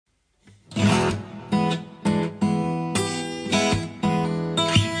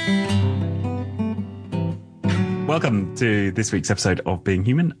welcome to this week's episode of Being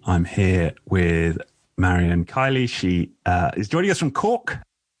Human. I'm here with Marion Kiely. She is joining us from Cork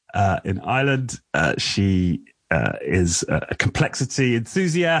in Ireland. She is a complexity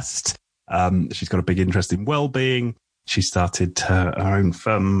enthusiast. She's got a big interest in well-being. She started her own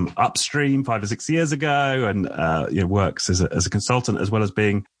firm Upstream 5 or 6 years ago and works as a consultant as well as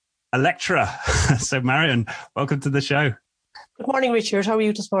being a lecturer. So Marion, welcome to the show. Good morning, Richard. How are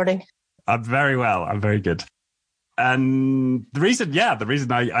you this morning? I'm very well. I'm very good. And the reason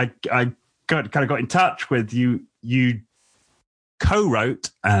I got in touch with you, you co-wrote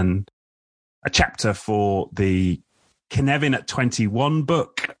a chapter for the Cynefin at 21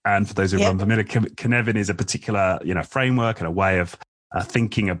 book. And for those who are unfamiliar, Cynefin is a particular, framework and a way of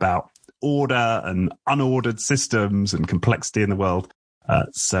thinking about order and unordered systems and complexity in the world.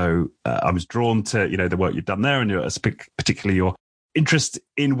 So I was drawn to, the work you've done there and particularly your interest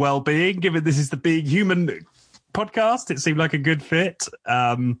in well-being, given this is the Being Human podcast. It seemed like a good fit.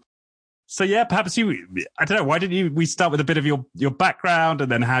 So yeah, perhaps I don't know, why didn't we start with a bit of your background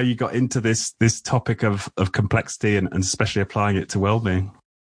and then how you got into this topic of complexity and especially applying it to well-being?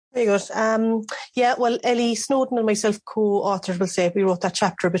 Very good. Well, Ellie Snowden and myself co-authored, we'll say, we wrote that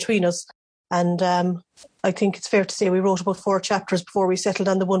chapter between us. And I think it's fair to say we wrote about 4 chapters before we settled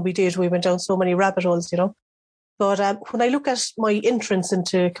on the one we did. We went down so many rabbit holes, But when I look at my entrance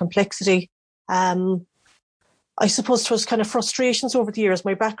into complexity, I suppose it was kind of frustrations over the years.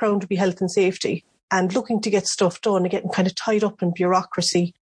 My background would be health and safety and looking to get stuff done and getting kind of tied up in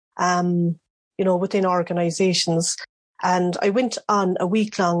bureaucracy, within organisations. And I went on a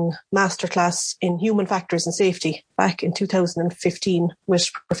week-long masterclass in human factors and safety back in 2015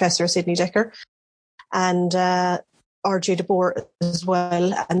 with Professor Sidney Dekker and RJ de Boer as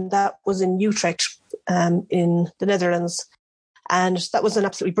well. And that was in Utrecht in the Netherlands. And that was an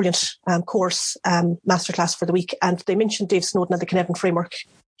absolutely brilliant course, masterclass for the week. And they mentioned Dave Snowden and the Cynefin framework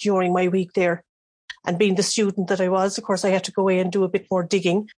during my week there. And being the student that I was, of course, I had to go away and do a bit more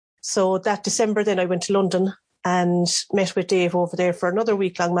digging. So that December, then I went to London and met with Dave over there for another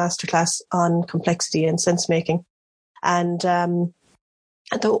week-long masterclass on complexity and sense-making and the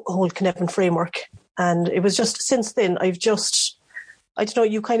whole Cynefin framework. And it was just since then,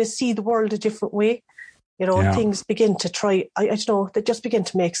 you kind of see the world a different way. Things begin to they just begin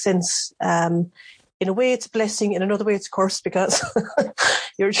to make sense. In a way, it's a blessing. In another way, it's a curse because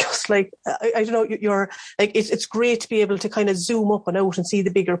you're just like, you're like, it's great to be able to kind of zoom up and out and see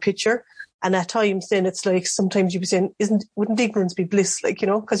the bigger picture. And at times then it's like, sometimes you'd be saying, wouldn't ignorance be bliss?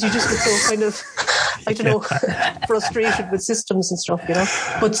 Because you just get so kind of, frustrated with systems and stuff,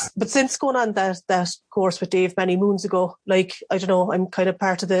 But since going on that course with Dave many moons ago, I'm kind of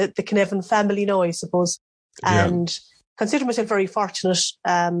part of the Cynefin family now, I suppose. And consider myself very fortunate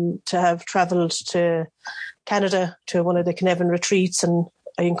to have travelled to Canada to one of the Cynefin retreats, and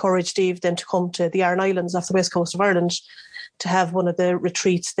I encouraged Dave then to come to the Aran Islands off the west coast of Ireland to have one of the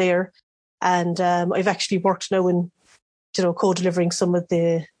retreats there. And I've actually worked now in, co-delivering some of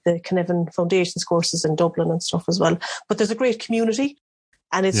the Cynefin Foundations courses in Dublin and stuff as well. But there's a great community,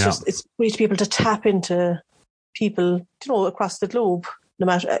 and it's great to be able to tap into people, across the globe, no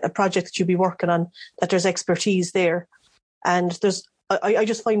matter a project that you'll be working on, that there's expertise there. And I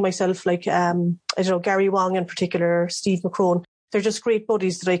just find myself like, Gary Wong in particular, Steve McCrone, they're just great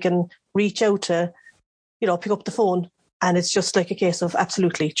buddies that I can reach out to, pick up the phone. And it's just like a case of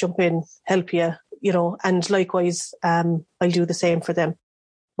absolutely jump in, help you, and likewise, I'll do the same for them.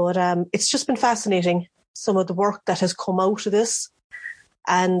 But it's just been fascinating, some of the work that has come out of this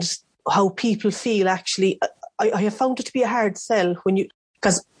and how people feel actually. I have found it to be a hard sell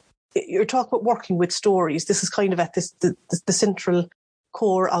because you're talking about working with stories. This is kind of at the central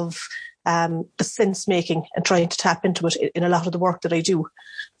core of the sense making and trying to tap into it in a lot of the work that I do.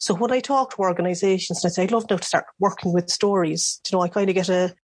 So when I talk to organisations and I say, I'd love now to start working with stories, I kind of get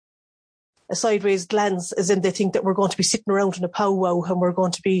a sideways glance, as in they think that we're going to be sitting around in a powwow and we're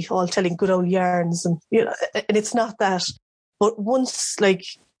going to be all telling good old yarns, and and it's not that. But once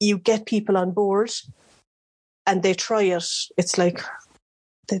you get people on board and they try it, it's like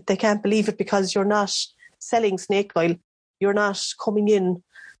they can't believe it, because you're not selling snake oil. You're not coming in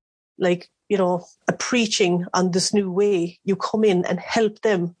preaching on this new way. You come in and help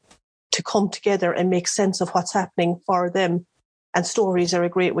them to come together and make sense of what's happening for them. And stories are a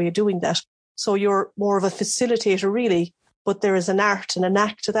great way of doing that. So you're more of a facilitator, really, but there is an art and a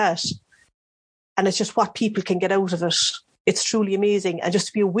knack to that. And it's just what people can get out of it. It's truly amazing. And just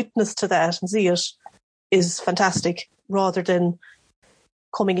to be a witness to that and see it is fantastic, rather than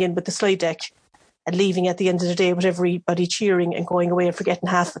coming in with the slide deck and leaving at the end of the day with everybody cheering and going away and forgetting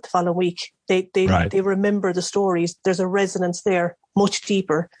half of it the following week. They remember the stories. There's a resonance there much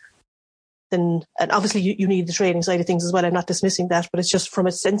deeper than, and obviously you need the training side of things as well. I'm not dismissing that, but it's just from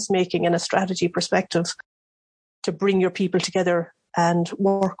a sense making and a strategy perspective to bring your people together and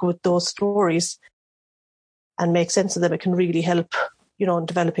work with those stories and make sense of them. It can really help, in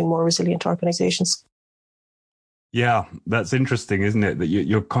developing more resilient organizations. Yeah, that's interesting, isn't it? That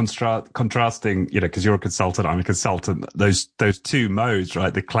you're contrasting, because you're a consultant, I'm a consultant, those two modes,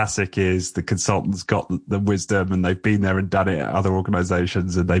 right? The classic is the consultant's got the wisdom and they've been there and done it at other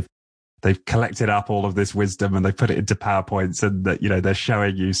organizations, and they've collected up all of this wisdom and they put it into PowerPoints, and that, they're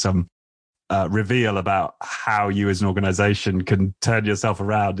showing you some reveal about how you as an organization can turn yourself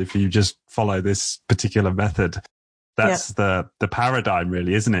around if you just follow this particular method. That's the paradigm,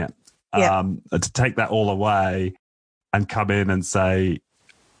 really, isn't it? Yeah. To take that all away and come in and say,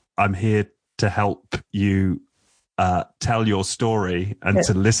 I'm here to help you tell your story and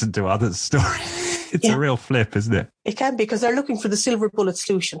to listen to others' stories. It's a real flip, isn't it? It can be, because they're looking for the silver bullet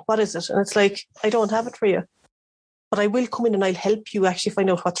solution. What is it? And it's like, I don't have it for you, but I will come in and I'll help you actually find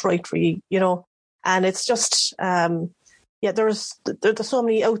out what's right for you, And it's just, there's so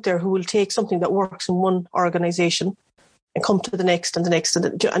many out there who will take something that works in one organization and come to the next and the next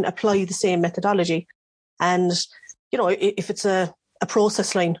and apply the same methodology. And, if it's a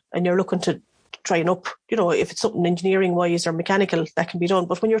process line and you're looking to try and up, if it's something engineering wise or mechanical, that can be done.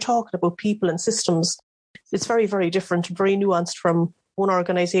 But when you're talking about people and systems, it's very, very different, very nuanced from one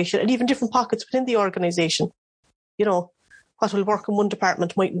organization, and even different pockets within the organization. What will work in one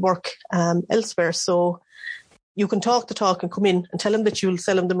department mightn't work elsewhere. So you can talk the talk and come in and tell them that you'll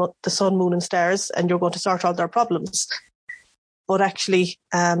sell them the sun, moon and stars and you're going to sort all their problems. But actually,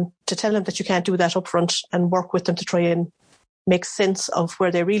 to tell them that you can't do that up front and work with them to try and make sense of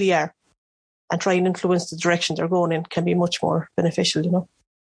where they really are and try and influence the direction they're going in can be much more beneficial,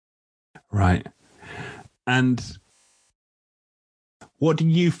 Right. And what do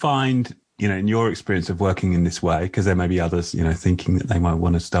you find, in your experience of working in this way, because there may be others, thinking that they might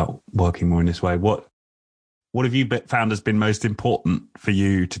want to start working more in this way. What have you found has been most important for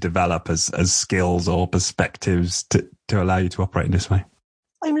you to develop as skills or perspectives to allow you to operate in this way?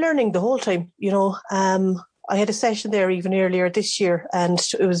 I'm learning the whole time, I had a session there even earlier this year, and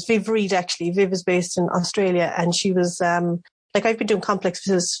it was Viv Reid, actually. Viv is based in Australia, and she was, I've been doing complex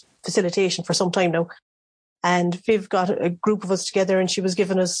facilitation for some time now. And Viv got a group of us together and she was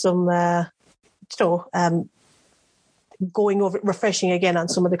giving us some, going over, refreshing again on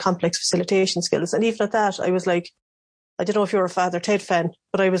some of the complex facilitation skills. And even at that, I was like, I don't know if you're a Father Ted fan,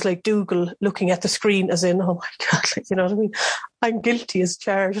 but I was like Dougal looking at the screen as in, oh my God, you know what I mean? I'm guilty as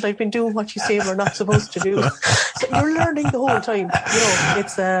charged. I've been doing what you say we're not supposed to do. So you're learning the whole time.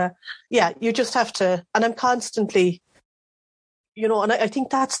 It's, you just have to, and I'm constantly, and I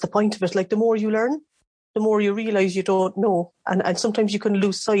think that's the point of it. Like the more you learn, the more you realise you don't know. And sometimes you can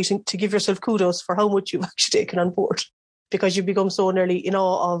lose sight to give yourself kudos for how much you've actually taken on board, because you become so nearly in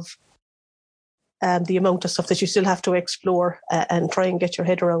awe of the amount of stuff that you still have to explore and try and get your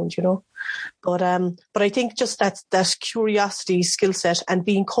head around, But I think just that curiosity skill set and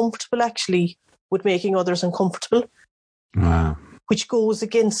being comfortable actually with making others uncomfortable, which goes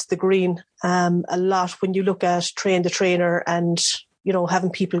against the grain a lot when you look at Train the Trainer and,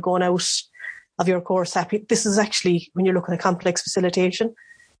 having people going out of your course happy. This is actually, when you're looking at complex facilitation,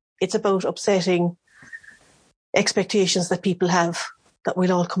 it's about upsetting expectations that people have, that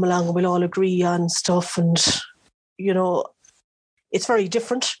we'll all come along and we'll all agree on stuff. And, it's very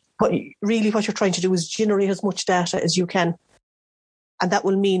different. But really what you're trying to do is generate as much data as you can. And that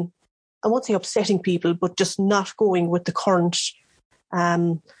will mean, I won't say upsetting people, but just not going with the current,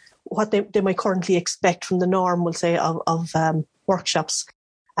 what they might currently expect from the norm, we'll say, of workshops.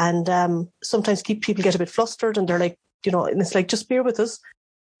 And sometimes people get a bit flustered and they're like, and it's like, just bear with us.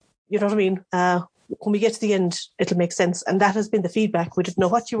 You know what I mean? When we get to the end, it'll make sense. And that has been the feedback. We didn't know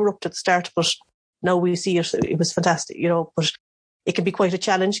what you were up to at the start, but now we see it. It was fantastic, but it can be quite a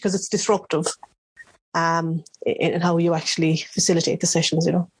challenge because it's disruptive in how you actually facilitate the sessions,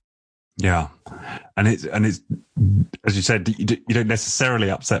 Yeah. And it's as you said, you don't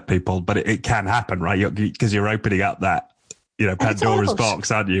necessarily upset people, but it can happen, right? Because you're opening up that, Pandora's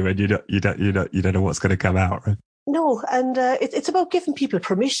box, aren't you? And you don't know what's going to come out, right? No, and it's about giving people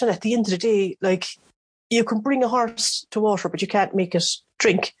permission. At the end of the day, like, you can bring a horse to water, but you can't make it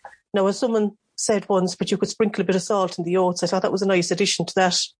drink. Now, as someone said once, but you could sprinkle a bit of salt in the oats. I thought that was a nice addition to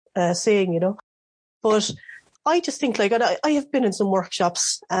that saying, But I just think, like, I have been in some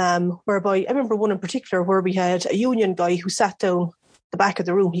workshops whereby, I remember one in particular where we had a union guy who sat down the back of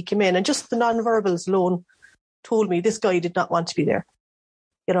the room. He came in and just the non-verbals alone told me this guy did not want to be there,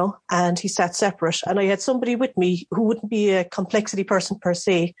 you know, and he sat separate. And I had somebody with me who wouldn't be a complexity person per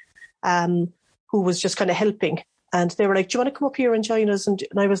se, who was just kind of helping. And they were like, do you want to come up here and join us? And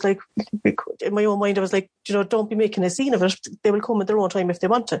I was like, in my own mind, I was like, you know, don't be making a scene of it. They will come at their own time if they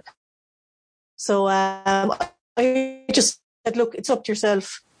want to. So I just said, look, it's up to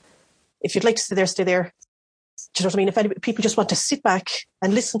yourself. If you'd like to stay there. Do you know what I mean? If people just want to sit back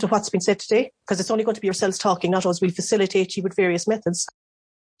and listen to what's been said today, because it's only going to be yourselves talking, not us. We'll facilitate you with various methods.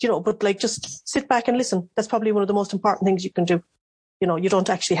 You know, but like just sit back and listen. That's probably one of the most important things you can do. You know, you don't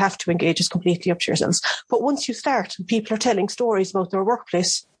actually have to engage. It's completely up to yourselves. But once you start and people are telling stories about their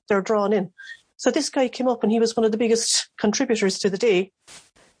workplace, they're drawn in. So this guy came up and he was one of the biggest contributors to the day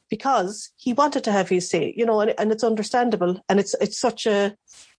because he wanted to have his say, you know, and it's understandable. And it's such a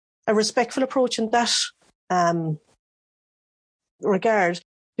respectful approach in that regard.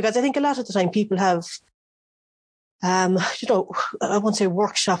 Because I think a lot of the time people have, you know, I won't say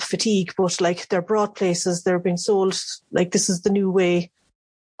workshop fatigue, but like they're broad places, they're being sold like this is the new way,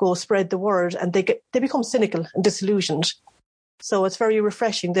 go spread the word, and they become cynical and disillusioned. So it's very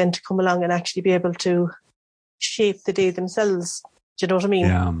refreshing then to come along and actually be able to shape the day themselves. Do you know what I mean?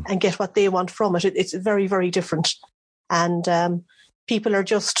 Yeah. And get what they want from it. It's very, very different. And people are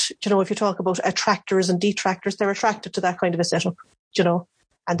just, you know, if you talk about attractors and detractors, they're attracted to that kind of a setup, you know,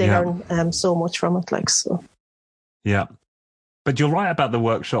 and they learn so much from it. Like so. Yeah. But you're right about the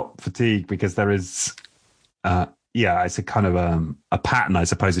workshop fatigue because there is, it's a kind of a pattern, I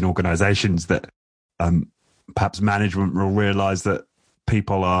suppose, in organizations that perhaps management will realize that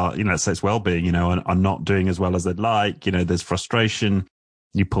people are, you know, let's say it's well-being, you know, are not doing as well as they'd like. You know, there's frustration.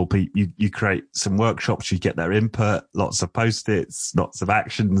 You pull people, you create some workshops, you get their input, lots of post-its, lots of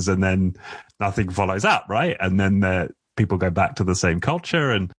actions, and then nothing follows up, right? And then people go back to the same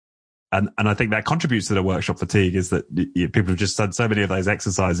culture and I think that contributes to the workshop fatigue is that people have just done so many of those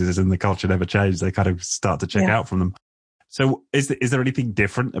exercises and the culture never changed. They kind of start to check out from them. So is there anything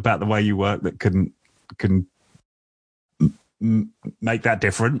different about the way you work that can make that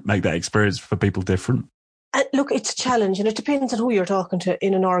different, make that experience for people different? Look, it's a challenge and it depends on who you're talking to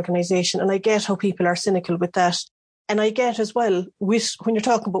in an organisation. And I get how people are cynical with that. And I get as well when you're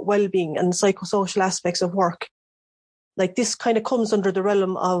talking about well-being and psychosocial aspects of work, like this kind of comes under the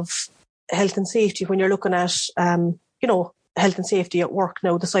realm of health and safety when you're looking at, you know, health and safety at work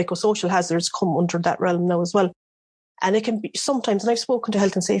now. The psychosocial hazards come under that realm now as well. And it can be sometimes, and I've spoken to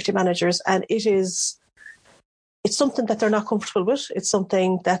health and safety managers, and it's something that they're not comfortable with. It's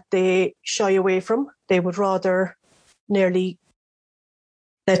something that they shy away from. They would rather nearly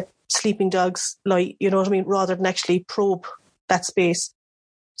let sleeping dogs lie, you know what I mean, rather than actually probe that space.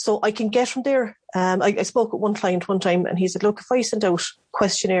 So I can get from there. I spoke with one client one time and he said, look, if I send out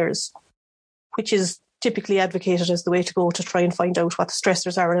questionnaires, which is typically advocated as the way to go to try and find out what the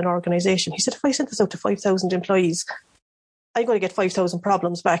stressors are in an organisation. He said, if I send this out to 5,000 employees, I'm going to get 5,000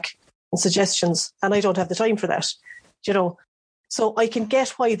 problems back and suggestions, and I don't have the time for that, you know. So I can get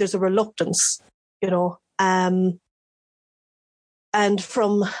why there's a reluctance, you know. And I've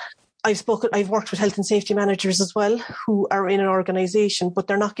worked with health and safety managers as well who are in an organisation, but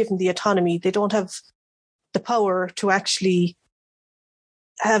they're not given the autonomy. They don't have the power to actually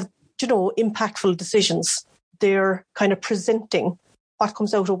have, you know, impactful decisions. They're kind of presenting what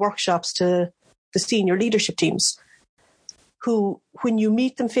comes out of workshops to the senior leadership teams who, when you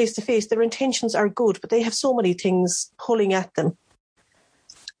meet them face to face, their intentions are good, but they have so many things pulling at them.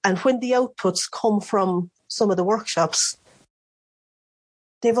 And when the outputs come from some of the workshops,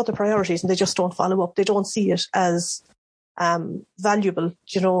 they have other priorities and they just don't follow up. They don't see it as valuable,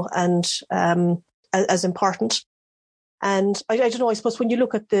 you know, and as important. And I don't know, I suppose when you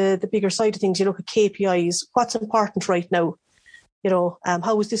look at the bigger side of things, you look at KPIs, what's important right now? You know,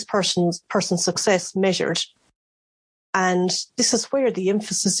 how is this person's success measured? And this is where the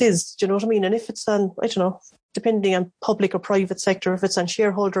emphasis is, do you know what I mean? And if it's on, I don't know, depending on public or private sector, if it's on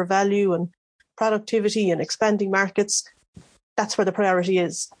shareholder value and productivity and expanding markets, that's where the priority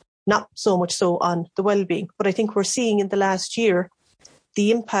is, not so much so on the well-being. But I think we're seeing in the last year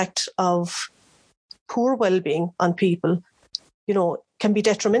the impact of poor well-being on people, you know, can be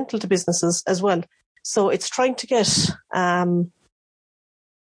detrimental to businesses as well. So it's trying to get,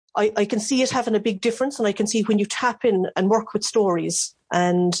 I can see it having a big difference, and I can see when you tap in and work with stories.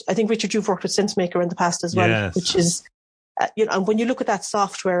 And I think, Richard, you've worked with SenseMaker in the past as well, yes. Which is, you know, and when you look at that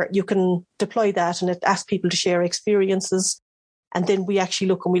software, you can deploy that and it asks people to share experiences. And then we actually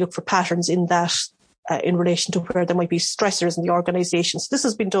look for patterns in that in relation to where there might be stressors in the organisation. So this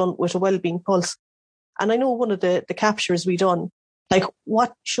has been done with a wellbeing pulse. And I know one of the captures we done, Like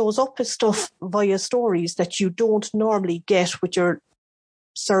what shows up is stuff via stories that you don't normally get with your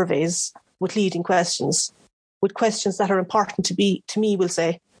surveys with leading questions, with questions that are important to me, we'll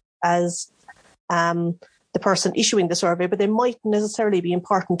say, as the person issuing the survey, but they might necessarily be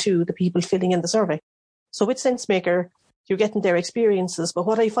important to the people filling in the survey. So with SenseMaker, you're getting their experiences. But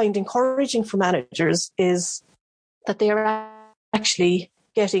what I find encouraging for managers is that they are actually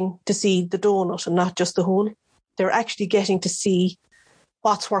getting to see the donut and not just the whole. They're actually getting to see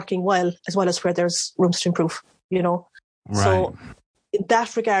what's working well as where there's rooms to improve, you know. Right. So in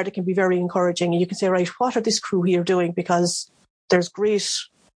that regard, it can be very encouraging. And you can say, right, what are this crew here doing? Because there's great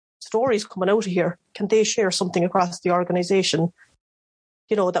stories coming out of here. Can they share something across the organisation,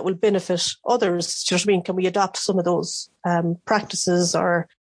 you know, that will benefit others? Do you know what I mean? Can we adopt some of those practices or,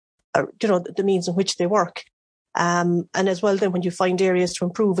 you know, the means in which they work? And as well, then when you find areas to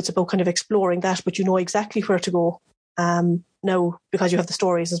improve, it's about kind of exploring that, but you know exactly where to go now because you have the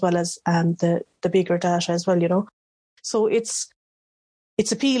stories as well as the bigger data as well, you know. So it's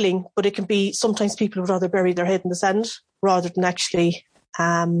appealing, but it can be, sometimes people would rather bury their head in the sand rather than actually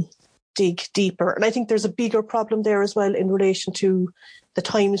dig deeper. And I think there's a bigger problem there as well in relation to the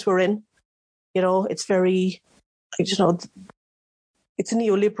times we're in. You know, it's very, you know, it's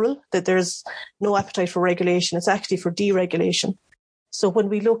neoliberal, that there's no appetite for regulation. It's actually for deregulation. So when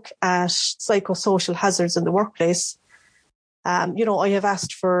we look at psychosocial hazards in the workplace, you know, I have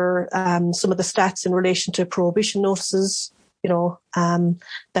asked for some of the stats in relation to prohibition notices, you know,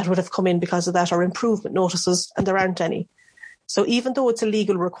 that would have come in because of that, or improvement notices, and there aren't any. So even though it's a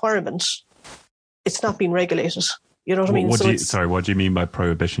legal requirement, it's not being regulated. You know what I mean? What do you mean by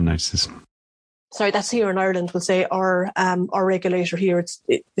prohibition notices? Sorry, that's here in Ireland. We'll say our regulator here is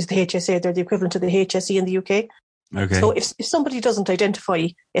the HSE. They're the equivalent to the HSE in the UK. Okay. So if somebody doesn't identify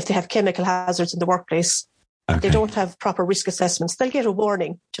if they have chemical hazards in the workplace, they don't have proper risk assessments, they'll get a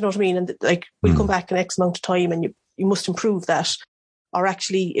warning. Do you know what I mean? And like, we'll come back in X amount of time and you must improve that. Or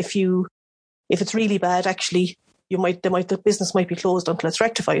actually, if it's really bad, actually, the business might be closed until it's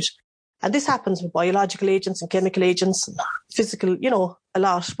rectified. And this happens with biological agents and chemical agents, and physical, you know, a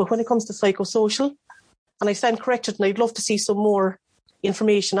lot. But when it comes to psychosocial, and I stand corrected, and I'd love to see some more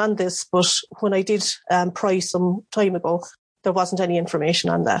information on this, but when I did pry some time ago, there wasn't any information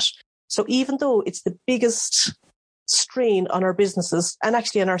on that. So even though it's the biggest strain on our businesses and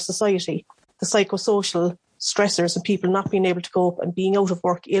actually in our society, the psychosocial stressors and people not being able to cope and being out of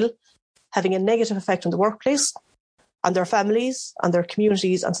work ill, having a negative effect on the workplace, on their families, on their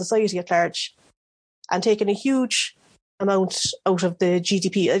communities, and society at large, and taking a huge amount out of the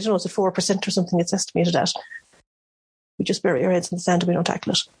GDP. I don't know, is it 4% or something it's estimated at? We just bury our heads in the sand and we don't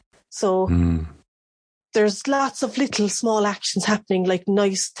tackle it. So there's lots of little small actions happening, like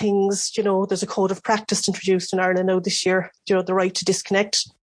nice things. You know, there's a code of practice introduced in Ireland now this year, you know, the right to disconnect,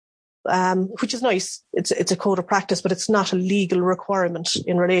 which is nice. It's a code of practice, but it's not a legal requirement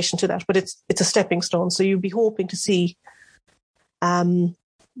in relation to that. But it's a stepping stone. So you'd be hoping to see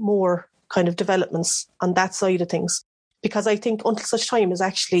more kind of developments on that side of things, because I think until such time is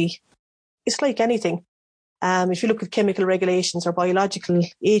actually, it's like anything. If you look at chemical regulations or biological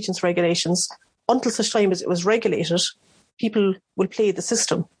agents regulations, until such time as it was regulated, people will play the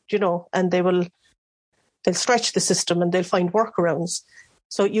system, you know, and they'll stretch the system and they'll find workarounds.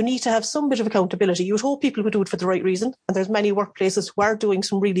 So you need to have some bit of accountability. You would hope people would do it for the right reason. And there's many workplaces who are doing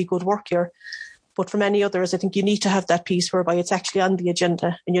some really good work here. But for many others, I think you need to have that piece whereby it's actually on the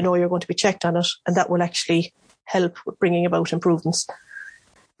agenda and you know you're going to be checked on it. And that will actually help with bringing about improvements.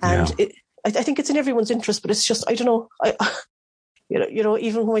 And I think it's in everyone's interest, but it's just, I don't know. You know,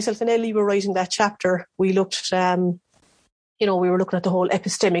 even when myself and Ellie were writing that chapter, we looked, we were looking at the whole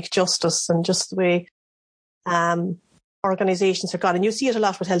epistemic justice and just the way organisations are gone. And you see it a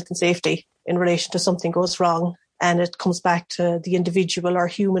lot with health and safety in relation to something goes wrong and it comes back to the individual or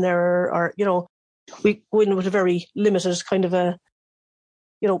human error, or, you know, we go in with a very limited kind of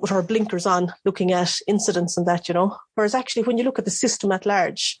with our blinkers on, looking at incidents and that, you know. Whereas actually when you look at the system at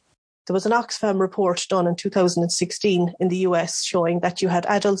large, there was an Oxfam report done in 2016 in the US showing that you had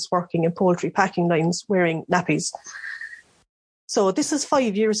adults working in poultry packing lines wearing nappies. So this is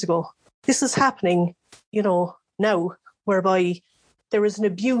 5 years ago. This is happening, you know, now, whereby there is an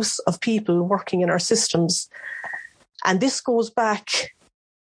abuse of people working in our systems. And this goes back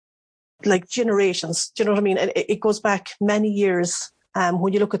like generations. Do you know what I mean? It goes back many years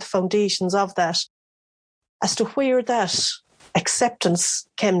when you look at the foundations of that, as to where that acceptance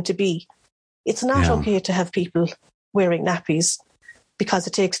came to be. It's not okay to have people wearing nappies because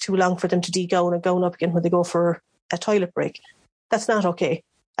it takes too long for them to degown and gown up again when they go for a toilet break. That's not okay.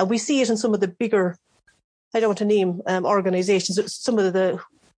 And we see it in some of the bigger I don't want to name organisations. Some of the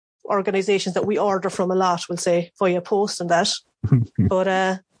organisations that we order from a lot will say via post and that.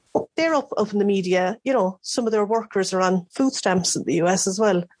 But they're up in the media. You know, some of their workers are on food stamps in the US as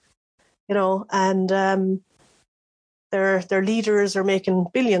well. You know, and their leaders are making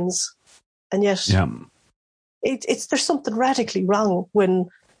billions, and yet there's something radically wrong when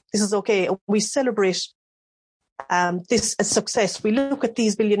this is okay. We celebrate this as success. We look at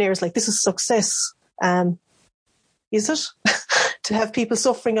these billionaires like this is success. Is it? To have people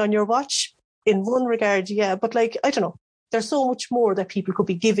suffering on your watch? In one regard, yeah. But like, I don't know. There's so much more that people could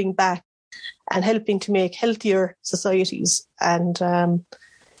be giving back and helping to make healthier societies. And,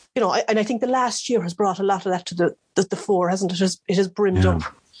 you know, I think the last year has brought a lot of that to the fore, hasn't it? It has brimmed up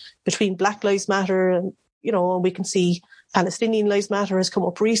between Black Lives Matter and, you know, we can see Palestinian Lives Matter has come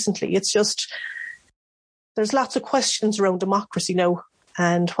up recently. It's just, there's lots of questions around democracy now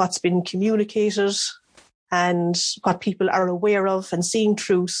and what's been communicated and what people are aware of and seeing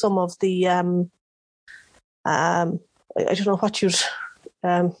through some of the, I don't know what you'd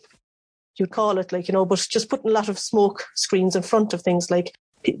call it, like, you know, but just putting a lot of smoke screens in front of things, like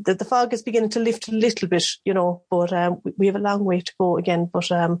the fog is beginning to lift a little bit, you know, but we have a long way to go again. But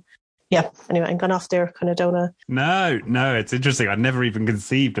yeah, anyway, I'm gone off there kind of down a... No, it's interesting. I'd never even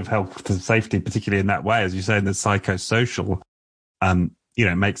conceived of health and safety, particularly in that way. As you say, in the psychosocial, you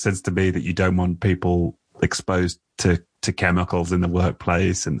know, it makes sense to me that you don't want people exposed to chemicals in the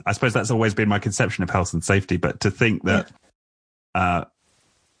workplace. And I suppose that's always been my conception of health and safety. But to think that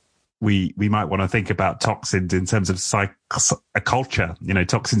we might want to think about toxins in terms of a culture, you know,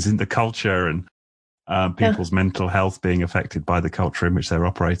 toxins in the culture and people's mental health being affected by the culture in which they're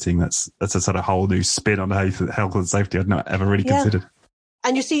operating. That's a sort of whole new spin on health and safety I'd not ever really considered.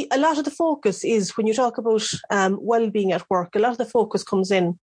 And you see, a lot of the focus is when you talk about well-being at work, a lot of the focus comes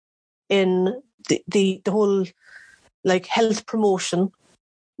in the whole like health promotion,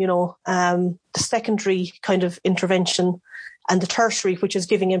 you know, the secondary kind of intervention and the tertiary, which is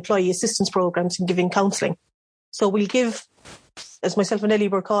giving employee assistance programs and giving counselling. So we'll give, as myself and Ellie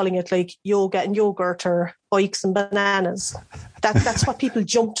were calling it, like yoga and yogurt or bikes and bananas. That's what people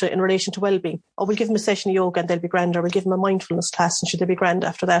jump to in relation to well-being. Or we'll give them a session of yoga and they'll be grand, or we'll give them a mindfulness class and should they be grand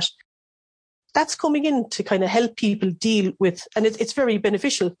after that. That's coming in to kind of help people deal with, and it's very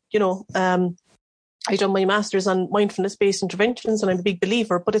beneficial, you know. I done my master's on mindfulness-based interventions and I'm a big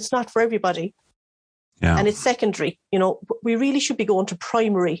believer, but it's not for everybody. Yeah. And it's secondary. You know, we really should be going to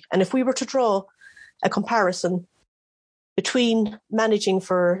primary. And if we were to draw a comparison between managing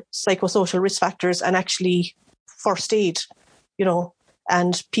for psychosocial risk factors and actually first aid, you know,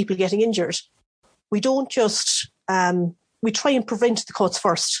 and people getting injured, we don't just, we try and prevent the cuts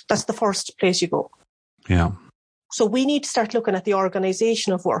first. That's the first place you go. Yeah. So we need to start looking at the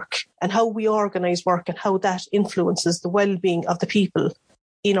organisation of work and how we organise work and how that influences the well-being of the people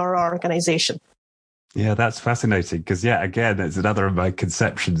in our organisation. Yeah, that's fascinating because, yeah, again, that's another of my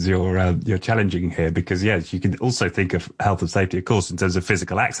conceptions you're challenging here because, yes, you can also think of health and safety, of course, in terms of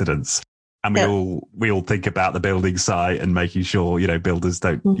physical accidents. And we all think about the building site and making sure, you know, builders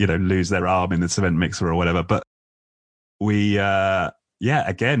don't, you know, lose their arm in the cement mixer or whatever. But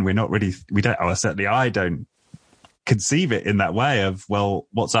again, we're not really, certainly I don't conceive it in that way of, well,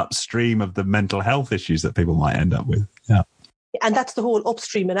 what's upstream of the mental health issues that people might end up with. Yeah. And that's the whole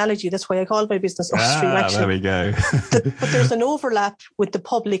upstream analogy. That's why I call my business Upstream Action. There we go. But there's an overlap with the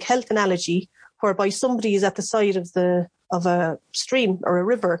public health analogy whereby somebody is at the side of a stream or a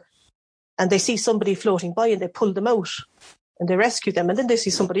river and they see somebody floating by and they pull them out and they rescue them. And then they see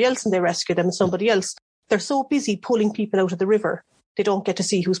somebody else and they rescue them and somebody else. They're so busy pulling people out of the river, they don't get to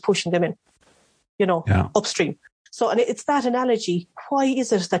see who's pushing them in, you know, upstream. So, and it's that analogy. Why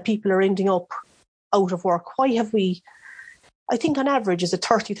is it that people are ending up out of work? Why have we... I think on average is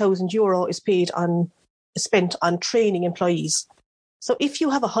 €30,000 is spent on training employees. So if you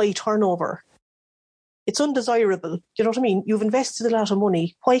have a high turnover, it's undesirable. You know what I mean? You've invested a lot of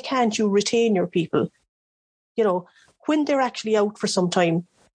money. Why can't you retain your people? You know, when they're actually out for some time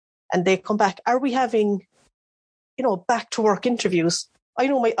and they come back, are we having, you know, back to work interviews? I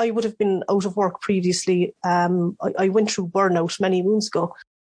know I would have been out of work previously. I went through burnout many moons ago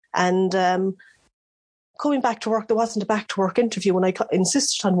and, coming back to work, there wasn't a back-to-work interview when I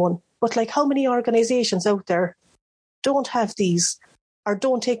insisted on one. But like how many organisations out there don't have these or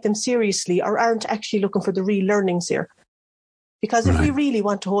don't take them seriously or aren't actually looking for the real learnings here? Because if we really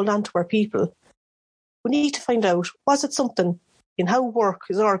want to hold on to our people, we need to find out, was it something in how work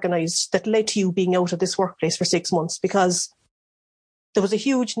is organised that led to you being out of this workplace for 6 months? Because there was a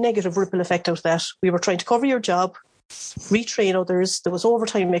huge negative ripple effect out of that. We were trying to cover your job, retrain others. There was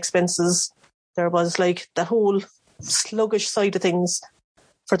overtime expenses. there was like that whole sluggish side of things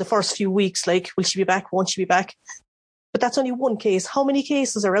for the first few weeks, like, will she be back? Won't she be back? But that's only one case. How many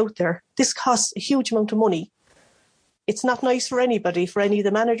cases are out there? This costs a huge amount of money. It's not nice for anybody, for any of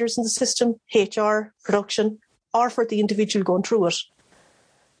the managers in the system, HR, production, or for the individual going through it.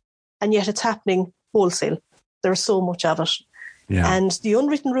 And yet it's happening wholesale. There's so much of it. Yeah. And the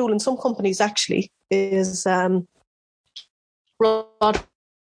unwritten rule in some companies actually is rather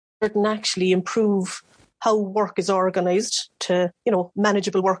than actually improve how work is organised to,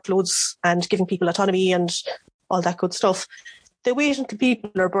 manageable workloads and giving people autonomy and all that good stuff, they wait until people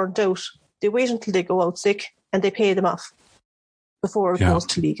are burnt out. They wait until they go out sick and they pay them off before it goes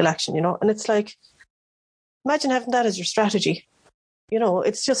to legal action, And it's like, imagine having that as your strategy.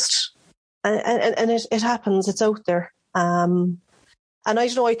 It's just, and it happens, it's out there. And I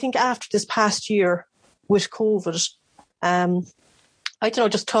don't know, I think after this past year with COVID, I don't know,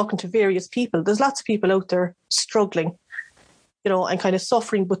 just talking to various people, there's lots of people out there struggling, and kind of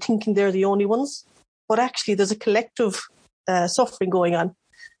suffering, but thinking they're the only ones. But actually, there's a collective suffering going on.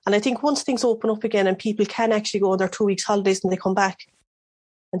 And I think once things open up again and people can actually go on their 2 weeks holidays and they come back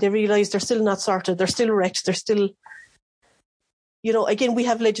and they realise they're still not sorted, they're still wrecked, they're still, again, we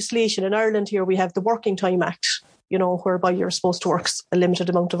have legislation in Ireland here. We have the Working Time Act, whereby you're supposed to work a limited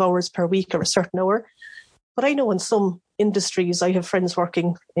amount of hours per week or a certain hour. But I know in some industries, I have friends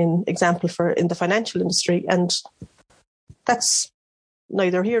working in the financial industry, and that's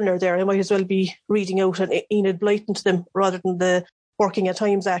neither here nor there. I might as well be reading out an Enid Blyton to them rather than the Working at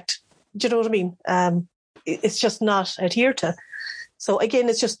Times Act. Do you know what I mean? It's just not adhered to. So again,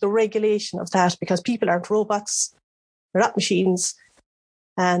 it's just the regulation of that, because people aren't robots, they're not machines.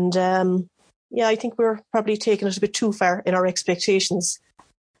 And I think we're probably taking it a bit too far in our expectations.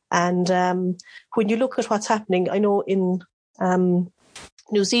 And when you look at what's happening, I know in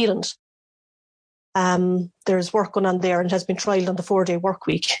New Zealand, there's work going on there, and it has been trialled on the 4-day work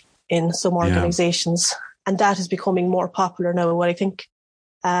week in some organisations. And that is becoming more popular now. I think,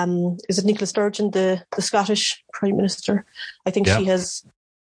 is it Nicola Sturgeon, the Scottish Prime Minister? I think she has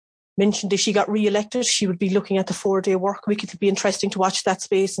mentioned if she got re-elected, she would be looking at the 4-day work week. It would be interesting to watch that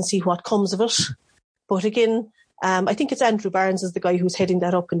space and see what comes of it. But again, I think it's Andrew Barnes is the guy who's heading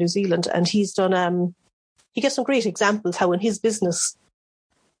that up in New Zealand. And he's done, he gives some great examples how in his business,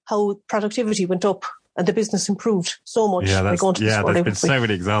 how productivity went up and the business improved so much. By going to there's been so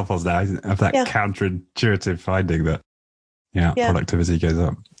many examples now of that counterintuitive finding that, productivity goes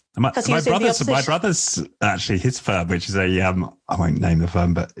up. My brother's actually, his firm, which is a, I won't name the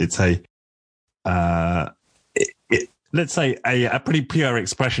firm, but it's a, let's say a pretty pure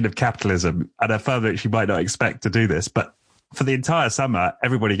expression of capitalism, and a firm that you might not expect to do this, but for the entire summer,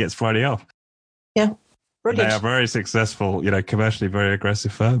 everybody gets Friday off. Yeah. Brilliant. They are very successful, commercially very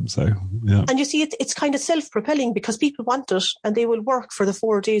aggressive firms. So, yeah. And you see, it's kind of self-propelling because people want it and they will work for the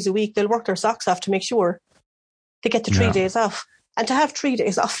 4 days a week. They'll work their socks off to make sure they get the 3 days off. And to have 3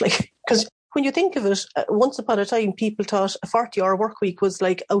 days off, because when you think of it, once upon a time, people thought a 40-hour work week was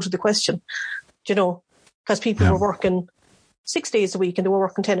out of the question, because people were working 6 days a week and they were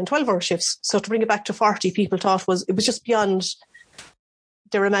working 10 and 12-hour shifts. So to bring it back to 40, people thought it was just beyond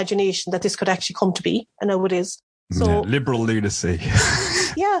their imagination that this could actually come to be, and now it is. So liberal lunacy.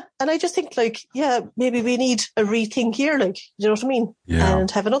 And I just think maybe we need a rethink here, you know what I mean? Yeah.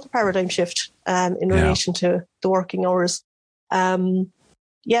 And have another paradigm shift in relation to the working hours. And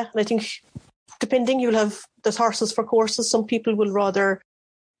I think depending, you'll have there's horses for courses. Some people will rather,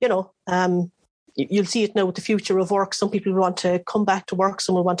 you'll see it now with the future of work. Some people want to come back to work.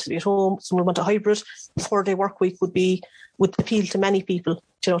 Some will want to be at home. Some will want a hybrid. 4-day work week would appeal to many people,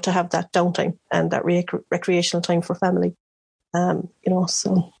 to have that downtime and that recreational time for family.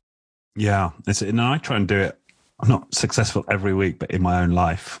 So. Yeah. I try and do it. I'm not successful every week, but in my own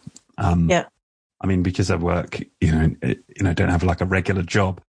life. I mean, because I work, don't have a regular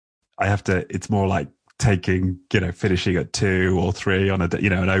job. I have to, it's more like taking, finishing at 2 or 3 on a day,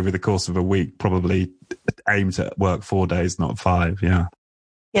 and over the course of a week, probably aim to work 4 days, not 5. Yeah.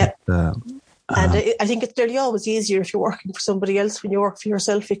 Yeah. And I think it's nearly always easier if you're working for somebody else. When you work for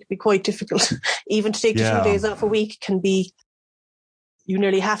yourself, it can be quite difficult. Even to take 2 days off a week can be, you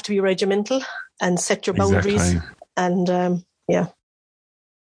nearly have to be regimental and set your boundaries. Exactly. And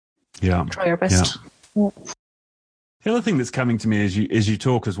try your best. Yeah. The other thing that's coming to me as you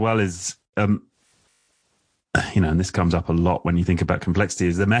talk as well is, and this comes up a lot when you think about complexity,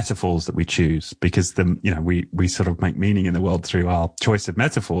 is the metaphors that we choose, because we sort of make meaning in the world through our choice of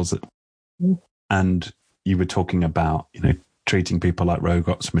metaphors. And you were talking about, treating people like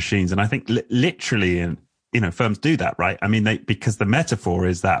robots, machines. And I think literally, firms do that, right? I mean, because the metaphor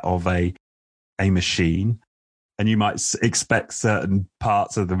is that of a a machine, and you might expect certain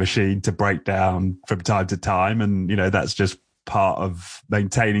parts of the machine to break down from time to time. And, that's just part of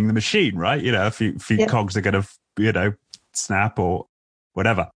maintaining the machine, right? A few cogs are going to, snap or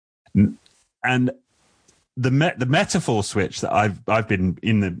whatever. And the metaphor switch that I've been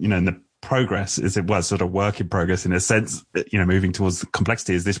in the progress, as it was sort of work in progress in a sense, moving towards the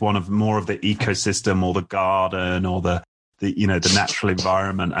complexity. Is this one of more of the ecosystem or the garden or the natural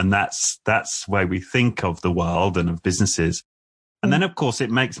environment? And that's where we think of the world and of businesses. And then, of course, it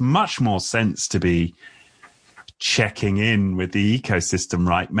makes much more sense to be checking in with the ecosystem,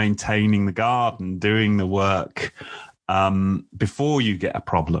 right? Maintaining the garden, doing the work before you get a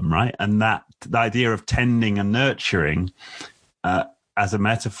problem, right? And that the idea of tending and nurturing as a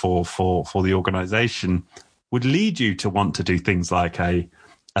metaphor for the organization would lead you to want to do things like a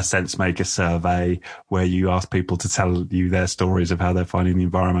sense maker survey where you ask people to tell you their stories of how they're finding the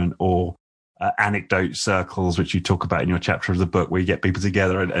environment, or anecdote circles, which you talk about in your chapter of the book, where you get people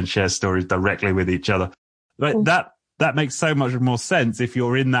together and share stories directly with each other. But that makes so much more sense if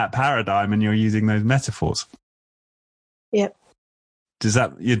you're in that paradigm and you're using those metaphors. Yeah. Does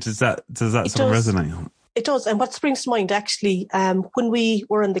that sort of resonate? It does. And what springs to mind, actually, when we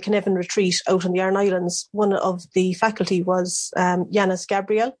were in the Kinevin retreat out in the Aran Islands, one of the faculty was Yanis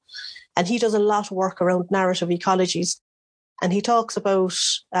Gabriel, and he does a lot of work around narrative ecologies. And he talks about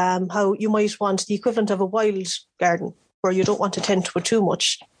how you might want the equivalent of a wild garden where you don't want to tend to it too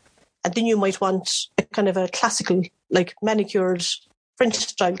much. And then you might want a kind of a classical, like manicured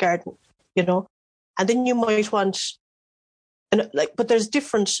French-style garden, And then you might want... but there's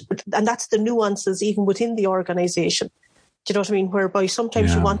different, and that's the nuances even within the organization. Do you know what I mean? Whereby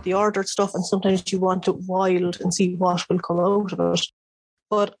sometimes you want the ordered stuff and sometimes you want it wild and see what will come out of it.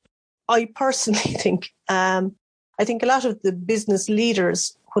 But I personally think, I think a lot of the business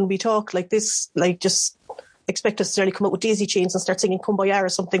leaders, when we talk like this, like just expect us to really come out with daisy chains and start singing Kumbaya or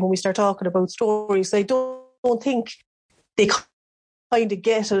something when we start talking about stories. I don't think they kind of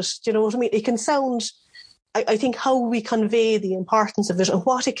get it. Do you know what I mean? It can sound... I think how we convey the importance of it and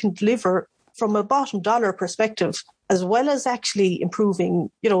what it can deliver from a bottom dollar perspective, as well as actually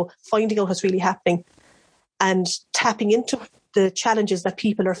improving, finding out what's really happening and tapping into the challenges that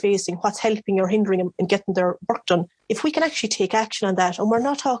people are facing, what's helping or hindering them in getting their work done. If we can actually take action on that, and we're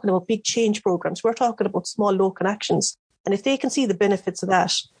not talking about big change programs, we're talking about small local actions. And if they can see the benefits of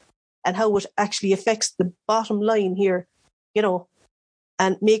that and how it actually affects the bottom line here,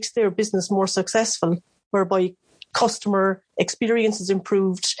 and makes their business more successful, whereby customer experience is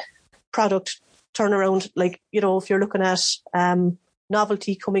improved, product turnaround, like, if you're looking at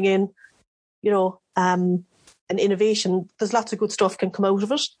novelty coming in, and innovation, there's lots of good stuff can come out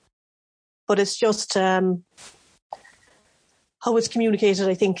of it. But it's just how it's communicated,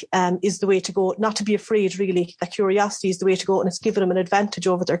 I think, is the way to go. Not to be afraid, really. That curiosity is the way to go, and it's given them an advantage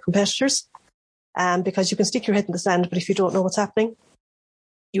over their competitors. Because you can stick your head in the sand, but if you don't know what's happening,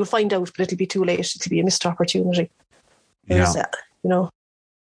 you'll find out, but it'll be too late. It'll be a missed opportunity. And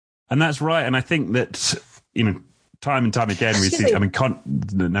that's right. And I think that, time and time again, we see,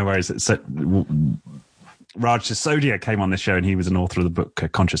 no worries. Raj Sisodia came on this show and he was an author of the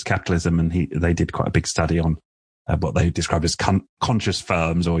book Conscious Capitalism. And they did quite a big study on what they describe as conscious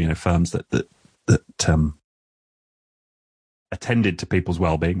firms, or, firms that attended to people's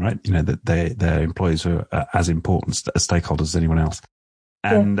well-being, right? That their employees are as important stakeholders as anyone else.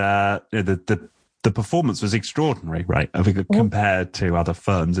 And the performance was extraordinary, right? I think compared to other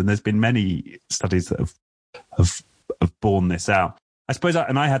firms, and there's been many studies that have borne this out. I suppose,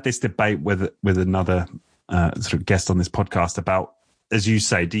 and I had this debate with another sort of guest on this podcast about, as you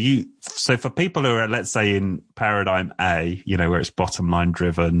say, so for people who are, let's say, in paradigm A, where it's bottom line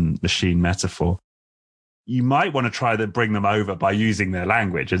driven machine metaphor, you might want to try to bring them over by using their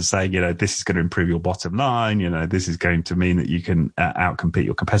language and saying, this is going to improve your bottom line. This is going to mean that you can outcompete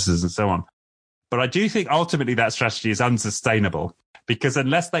your competitors and so on. But I do think ultimately that strategy is unsustainable, because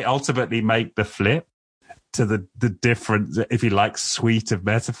unless they ultimately make the flip to the different, if you like, suite of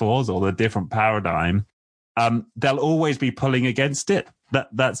metaphors or the different paradigm, they'll always be pulling against it.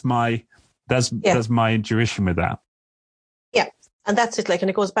 That's my intuition with that. Yeah. And that's it. And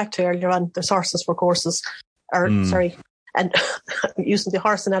it goes back to earlier on, the sources for courses, and using the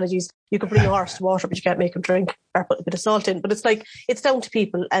horse analogies, you can bring a horse to water, but you can't make him drink or put a bit of salt in. But it's down to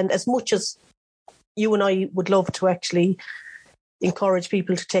people. And as much as you and I would love to actually encourage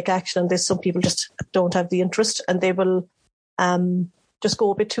people to take action on this, some people just don't have the interest, and they will just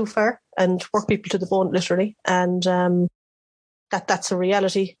go a bit too far and work people to the bone, literally. And that's a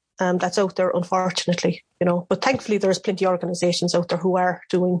reality. That's out there, unfortunately, But thankfully, there's plenty of organisations out there who are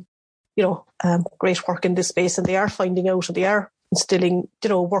doing, great work in this space, and they are finding out, and they are instilling,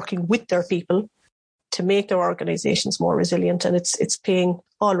 working with their people to make their organisations more resilient, and it's paying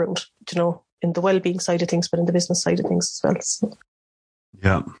all around, in the well-being side of things, but in the business side of things as well. So.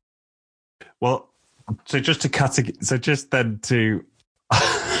 Yeah. Well, so just then to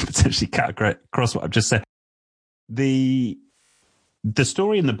potentially cut across what I've just said, the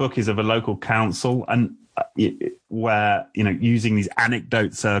story in the book is of a local council, and where using these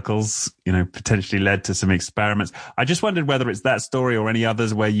anecdote circles potentially led to some experiments. I just wondered whether it's that story or any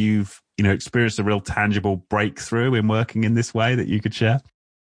others where you've experienced a real tangible breakthrough in working in this way that you could share.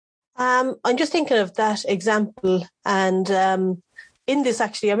 I'm just thinking of that example, and in this,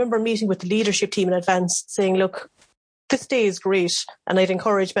 actually, I remember meeting with the leadership team in advance, saying, "Look, this day is great, and I'd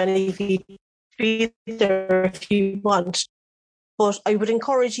encourage many of you to be there if you want. But I would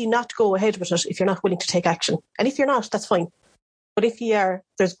encourage you not to go ahead with it if you're not willing to take action. And if you're not, that's fine. But if you are,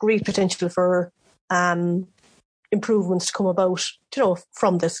 there's great potential for improvements to come about,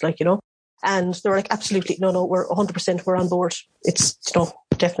 from this, And they were like, absolutely, no, we're 100%, we're on board. It's,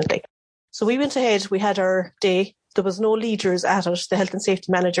 definitely. So we went ahead, we had our day. There was no leaders at it. The health and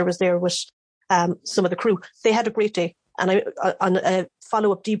safety manager was there with some of the crew. They had a great day. And on a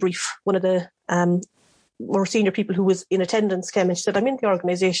follow-up debrief, one of the more senior people who was in attendance came and she said, "I'm in the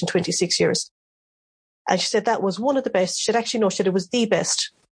organisation 26 years. And she said that was one of the best. She said it was the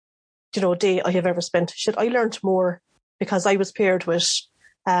best, day I have ever spent. She said, I learned more because I was paired with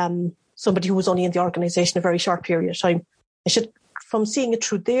somebody who was only in the organisation a very short period of time. And she said, from seeing it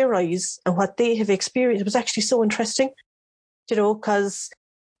through their eyes and what they have experienced, it was actually so interesting, because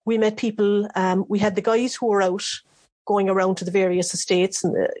we met people, we had the guys who were out going around to the various estates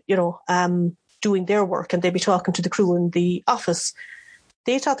and, doing their work, and they'd be talking to the crew in the office.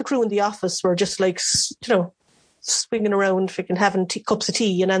 They thought the crew in the office were just like, swinging around, having cups of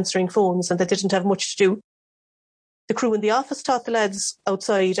tea and answering phones, and they didn't have much to do. The crew in the office thought the lads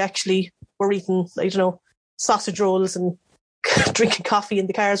outside actually were eating, sausage rolls and drinking coffee in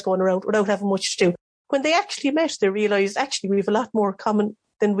the cars going around without having much to do. When they actually met, they realised, actually, we have a lot more common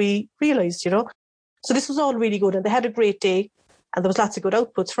than we realised, So this was all really good, and they had a great day, and there was lots of good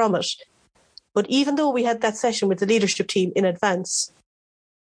outputs from it. But even though we had that session with the leadership team in advance,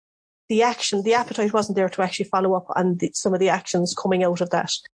 the appetite wasn't there to actually follow up on some of the actions coming out of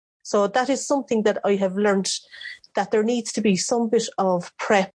that. So that is something that I have learned, that there needs to be some bit of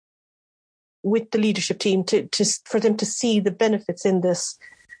prep with the leadership team for them to see the benefits in this.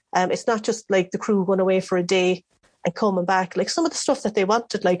 It's not just like the crew going away for a day and coming back. Like some of the stuff that they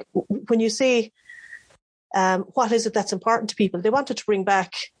wanted, like when you say, what is it that's important to people? They wanted to bring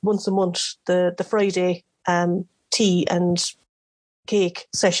back once a month the Friday tea and cake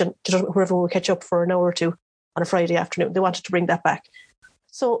session, where everyone would catch up for an hour or two on a Friday afternoon. They wanted to bring that back.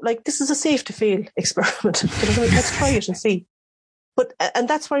 So, this is a safe to fail experiment. Let's try it and see. And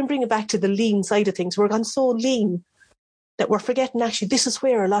that's why I'm bringing back to the lean side of things. We're gone so lean that we're forgetting actually this is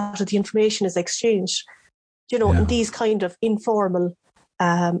where a lot of the information is exchanged, in these kind of informal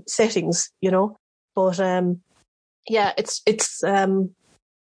settings, But it's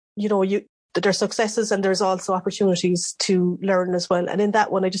there's successes and there's also opportunities to learn as well. And in that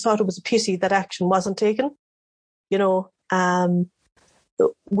one, I just thought it was a pity that action wasn't taken,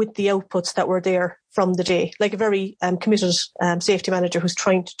 with the outputs that were there from the day. Like a very committed safety manager who's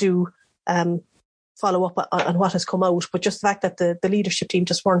trying to do follow up on what has come out. But just the fact that the leadership team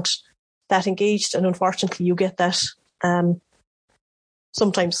just weren't that engaged, and unfortunately you get that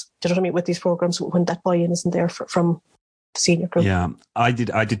sometimes, with these programs when that buy-in isn't there from the senior group. Yeah, I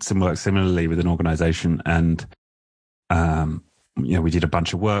did some work similarly with an organisation, and we did a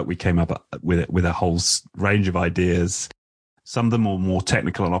bunch of work. We came up with a whole range of ideas. Some of them were more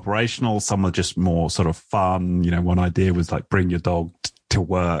technical and operational. Some were just more sort of fun. One idea was like bring your dog to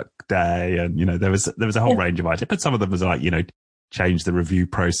work day, and there was a whole range of ideas. But some of them was like change the review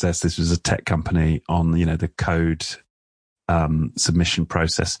process. This was a tech company on the code submission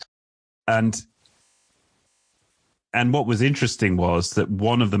process. And what was interesting was that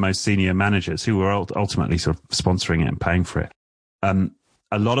one of the most senior managers, who were ultimately sort of sponsoring it and paying for it,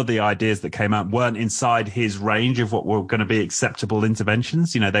 a lot of the ideas that came out weren't inside his range of what were going to be acceptable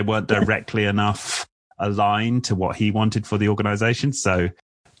interventions. They weren't directly enough aligned to what he wanted for the organization. So,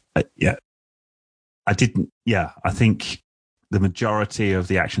 I think the majority of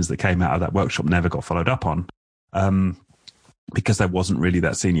the actions that came out of that workshop never got followed up on. Because there wasn't really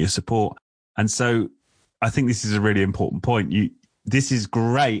that senior support. And so I think this is a really important point. This is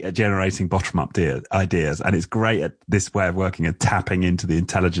great at generating bottom-up ideas, and it's great at this way of working and tapping into the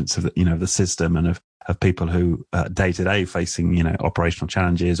intelligence of the system and of of people who day to day facing, operational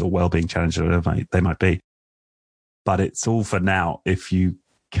challenges or well-being challenges, whatever they might be. But it's all for now if you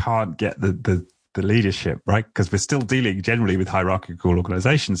can't get the leadership, right? Because we're still dealing generally with hierarchical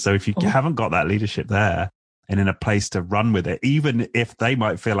organizations. So if you haven't got that leadership there and in a place to run with it, even if they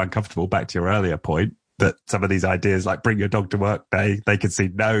might feel uncomfortable, back to your earlier point, that some of these ideas like bring your dog to work day, they can see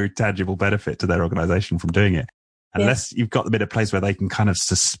no tangible benefit to their organization from doing it. Unless you've got them in a place where they can kind of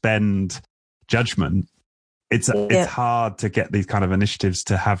suspend judgment, it's hard to get these kind of initiatives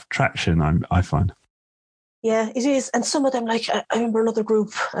to have traction, I find. Yeah, it is. And some of them, like, I remember another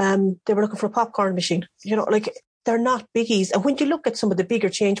group, they were looking for a popcorn machine. They're not biggies. And when you look at some of the bigger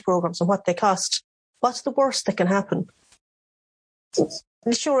change programs and what they cost, what's the worst that can happen?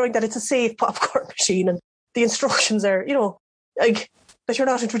 Ensuring that it's a safe popcorn machine and the instructions are, that you're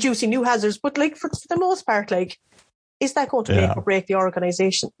not introducing new hazards. But, for the most part, is that going to make or break the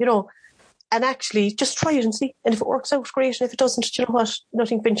organisation? And actually just try it and see. And if it works out, great. And if it doesn't, you know what?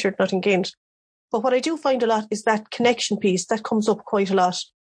 Nothing ventured, nothing gained. But what I do find a lot is that connection piece that comes up quite a lot,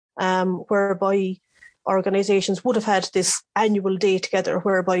 whereby organisations would have had this annual day together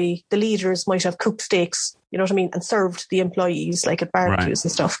whereby the leaders might have cooked steaks, you know what I mean, and served the employees like at barbecues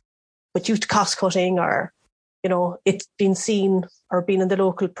and stuff. But due to cost cutting or, it's been seen or been in the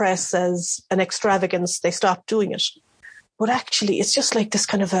local press as an extravagance, they stopped doing it. But actually, it's just like this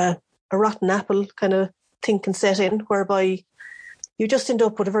kind of a rotten apple kind of thing can set in, whereby you just end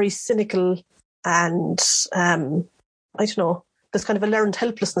up with a very cynical and, I don't know, there's kind of a learned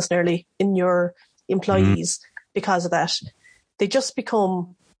helplessness nearly in your employees because of that. They just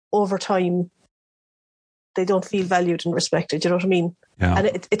become, over time, they don't feel valued and respected, you know what I mean? Yeah.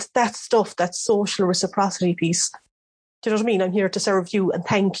 And it's that stuff, that social reciprocity piece. Do you know what I mean? I'm here to serve you and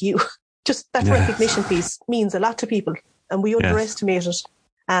thank you. Just that recognition piece means a lot to people, and we underestimate it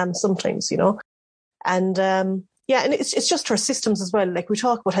sometimes, And and it's just our systems as well. Like, we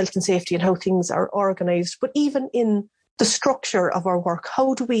talk about health and safety and how things are organised, but even in the structure of our work,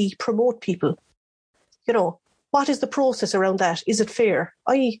 how do we promote people? What is the process around that? Is it fair?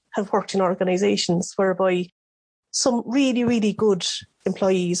 I have worked in organisations whereby some really, really good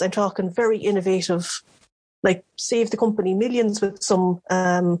employees, I'm talking very innovative, like save the company millions with some,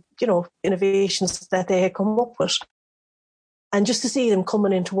 innovations that they had come up with. And just to see them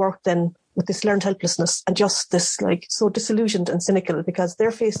coming into work then with this learned helplessness and just this so disillusioned and cynical because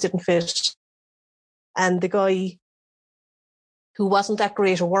their face didn't fit. And the guy who wasn't that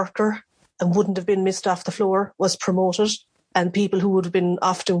great a worker and wouldn't have been missed off the floor was promoted, and people who would have been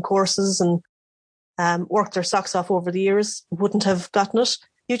off doing courses and worked their socks off over the years wouldn't have gotten it.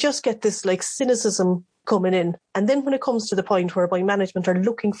 You just get this cynicism coming in. And then when it comes to the point whereby management are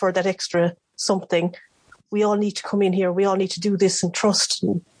looking for that extra something, we all need to come in here, we all need to do this and trust.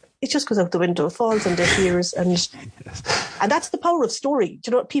 And it just goes out the window, it falls on deaf ears. And that's the power of story.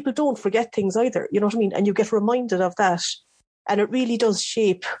 People don't forget things either, you know what I mean? And you get reminded of that. And it really does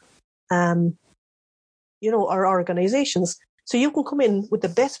shape, our organisations. So you can come in with the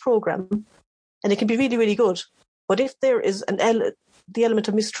best programme and it can be really, really good. But if there is the element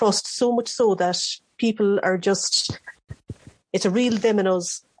of mistrust, so much so that people are just, it's a real them and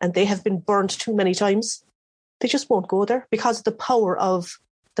us, and they have been burnt too many times, they just won't go there because of the power of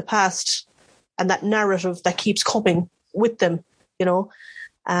the past and that narrative that keeps coming with them,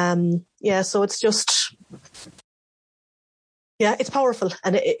 so it's just, it's powerful,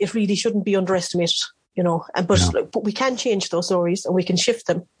 and it really shouldn't be underestimated, but we can change those stories and we can shift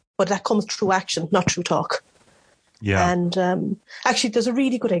them, but that comes through action, not through talk. Yeah. And actually, there's a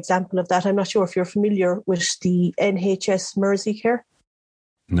really good example of that. I'm not sure if you're familiar with the NHS Merseycare.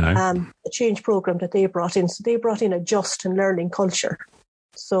 No. A change program that they brought in. So they brought in a just and learning culture.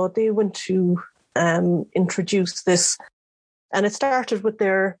 So they went to introduce this, and it started with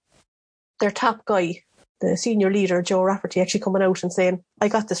their top guy, the senior leader, Joe Rafferty, actually coming out and saying, I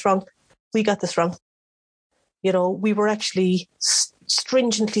got this wrong. We got this wrong. We were actually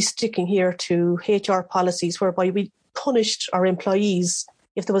stringently sticking here to HR policies whereby we punished our employees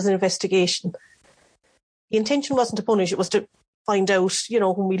if there was an investigation. The intention wasn't to punish, it was to find out,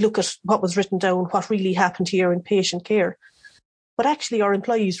 when we look at what was written down, what really happened here in patient care. But actually our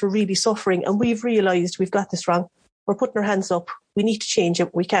employees were really suffering, and we've realised we've got this wrong. We're putting our hands up. We need to change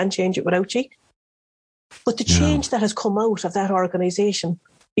it. We can't change it without you. But the change that has come out of that organisation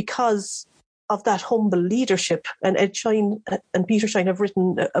because of that humble leadership, and Ed Shine and Peter Shine have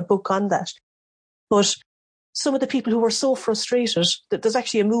written a book on that. But some of the people who were so frustrated, that there's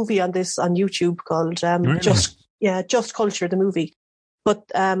actually a movie on this on YouTube called Just Culture, the movie. But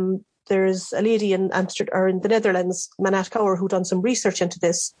there's a lady in Amsterdam or in the Netherlands, Manat Kaur, who done some research into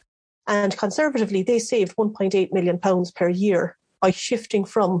this. And conservatively, they saved £1.8 million per year by shifting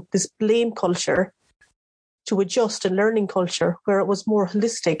from this blame culture to a just and learning culture where it was more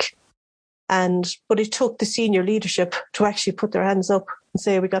holistic. But it took the senior leadership to actually put their hands up and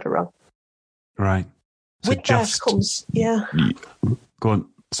say, we got it wrong. Right. So with that comes, yeah. Go on.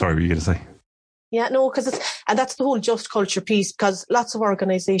 Sorry, what were you going to say? Yeah, no, and that's the whole just culture piece, because lots of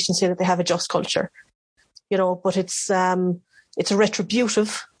organisations say that they have a just culture, but it's a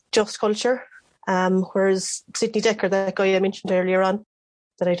retributive just culture. Whereas Sidney Dekker, that guy I mentioned earlier on,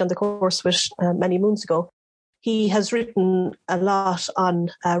 that I'd done the course with many moons ago, he has written a lot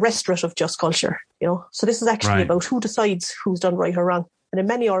on restorative just culture, So this is actually about who decides who's done right or wrong. And in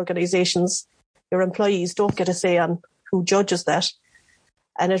many organisations, your employees don't get a say on who judges that.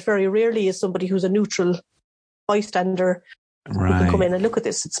 And it very rarely is somebody who's a neutral bystander who can come in and look at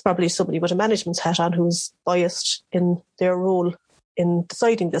this. It's probably somebody with a management hat on who's biased in their role in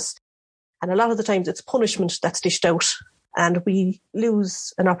deciding this. And a lot of the times it's punishment that's dished out. And we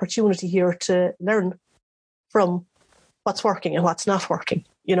lose an opportunity here to learn from what's working and what's not working,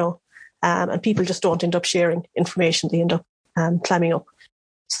 and people just don't end up sharing information. They end up climbing up.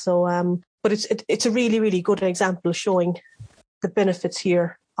 So, but it's a really, really good example showing the benefits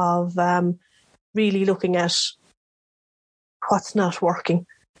here of really looking at what's not working,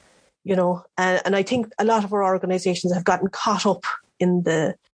 and I think a lot of our organisations have gotten caught up in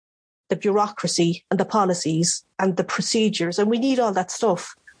the bureaucracy and the policies and the procedures, and we need all that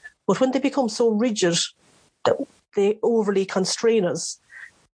stuff. But when they become so rigid that they overly constrain us,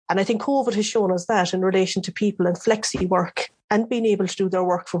 and I think COVID has shown us that in relation to people and flexi work and being able to do their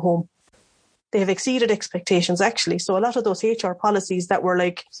work from home. They have exceeded expectations, actually. So a lot of those HR policies that were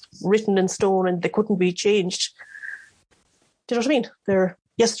like written in stone and they couldn't be changed, do you know what I mean? They're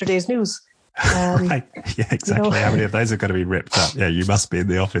yesterday's news. Right. Yeah, exactly. How many of those are going to be ripped up? Yeah, you must be in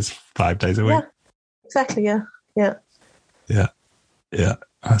the office 5 days a week. Yeah, exactly. Yeah.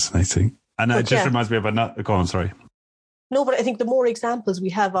 Fascinating. And it just reminds me of another. Go on, sorry. No, but I think the more examples we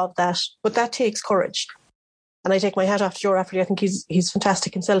have of that, but that takes courage. And I take my hat off to Joe Rafferty. I think he's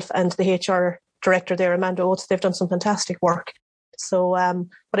fantastic himself, and the HR director there, Amanda Oates, they've done some fantastic work. So,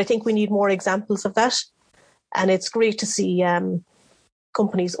 but I think we need more examples of that. And it's great to see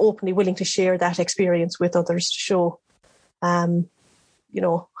companies openly willing to share that experience with others to show, how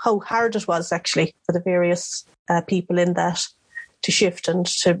hard it was actually for the various people in that to shift and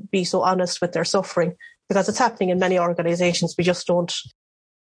to be so honest with their suffering. Because it's happening in many organisations. We just don't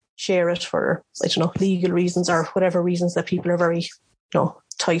share it for, legal reasons or whatever reasons that people are very,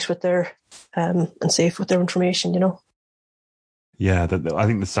 tight with their and safe with their information, Yeah, I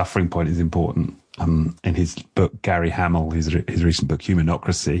think the suffering point is important. In his book, Gary Hamel, his recent book,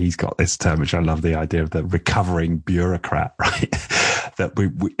 Humanocracy, he's got this term, which I love, the idea of the recovering bureaucrat, right?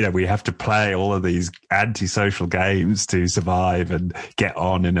 That we have to play all of these antisocial games to survive and get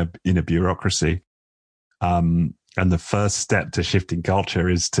on in a bureaucracy. And the first step to shifting culture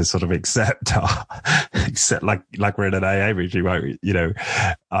is to sort of accept like we're in an AA meeting, right?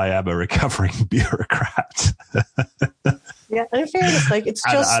 I am a recovering bureaucrat. Yeah, and in fairness, it's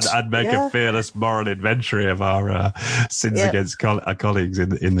just... And make a fearless moral inventory of our sins against our colleagues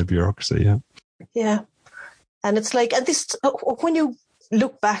in the bureaucracy, yeah. Yeah. And it's and this, when you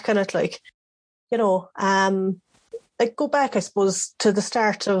look back on it, go back, I suppose, to the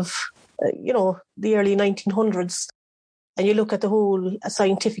start of, the early 1900s, and you look at the whole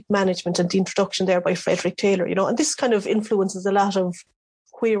scientific management and the introduction there by Frederick Taylor, and this kind of influences a lot of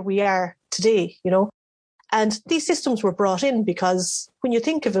where we are today, And these systems were brought in because when you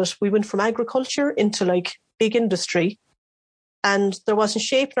think of it, we went from agriculture into big industry, and there wasn't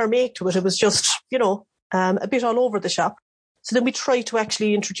shape nor make to it. It was just, a bit all over the shop. So then we tried to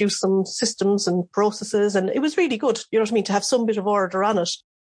actually introduce some systems and processes, and it was really good, to have some bit of order on it.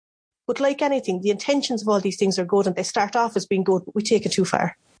 But like anything, the intentions of all these things are good, and they start off as being good, but we take it too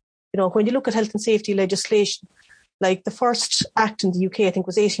far. When you look at health and safety legislation, the first act in the UK, I think,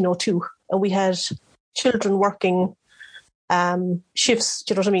 was 1802, and we had children working shifts,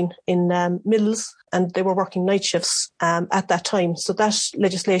 in mills, and they were working night shifts at that time. So that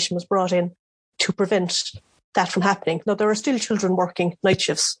legislation was brought in to prevent that from happening. Now, there are still children working night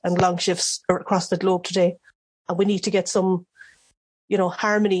shifts and long shifts across the globe today, and we need to get some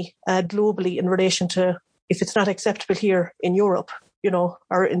harmony globally in relation to, if it's not acceptable here in Europe,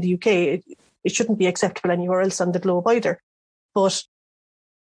 or in the UK, it shouldn't be acceptable anywhere else on the globe either. But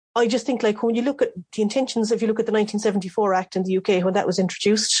I just think when you look at the intentions, if you look at the 1974 Act in the UK, when that was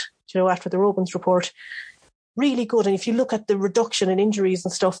introduced, after the Robins report, really good. And if you look at the reduction in injuries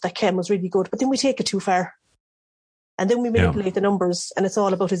and stuff that came, was really good. But then we take it too far. And then we manipulate the numbers, and it's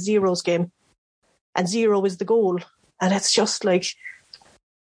all about a zeros game. And 0 is the goal. And it's just like,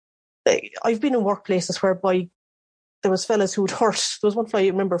 I've been in workplaces whereby there was fellas who'd hurt. There was one fella I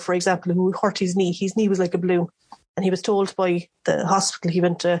remember, for example, who hurt his knee. His knee was like a balloon. And he was told by the hospital he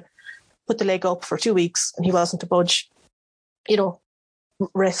went to put the leg up for 2 weeks and he wasn't to budge,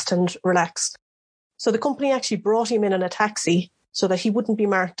 rest and relax. So the company actually brought him in a taxi so that he wouldn't be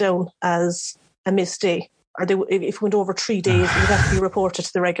marked down as a missed day. Or if it went over 3 days, it would have to be reported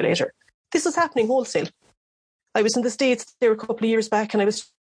to the regulator. This is happening wholesale. I was in the States there a couple of years back and I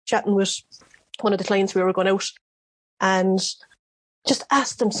was chatting with one of the clients. We were going out and just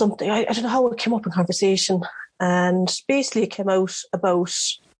asked them something. I don't know how it came up in conversation. And basically it came out about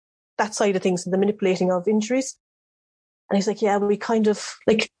that side of things and the manipulating of injuries. And he's like, yeah, we kind of,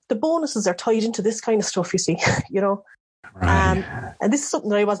 like, the bonuses are tied into this kind of stuff, you see, Right. And this is something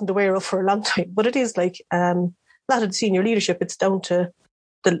that I wasn't aware of for a long time. But it is like a lot of the senior leadership, it's down to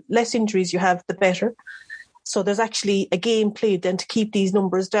the less injuries you have, the better. So there's actually a game played then to keep these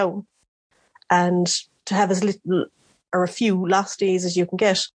numbers down and to have as little or a few lost days as you can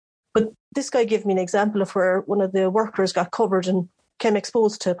get. But this guy gave me an example of where one of the workers got covered and came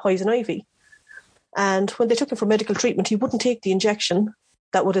exposed to poison ivy. And when they took him for medical treatment, he wouldn't take the injection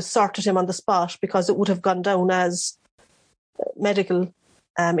that would have sorted him on the spot because it would have gone down as medical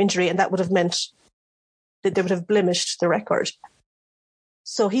injury, and that would have meant that they would have blemished the record.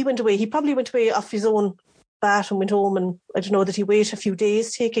 So he went away. He probably went away off his own bat and went home, and I don't know, did he wait a few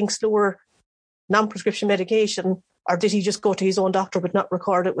days taking slower non-prescription medication, or did he just go to his own doctor but not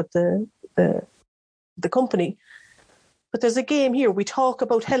record it with the company? But there's a game here. We talk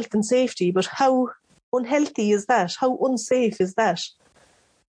about health and safety, but how unhealthy is that? How unsafe is that?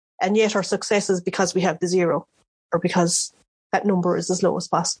 And yet our success is because we have the 0 or because that number is as low as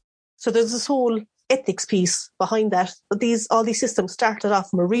possible. So there's this whole ethics piece behind that. But all these systems started off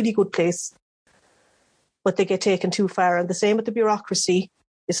from a really good place, but they get taken too far. And the same with the bureaucracy.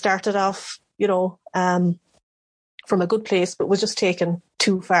 It started off, from a good place, but was just taken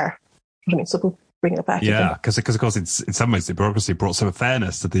too far. I mean, so we'll bring it back. Yeah, because of course, in some ways, the bureaucracy brought some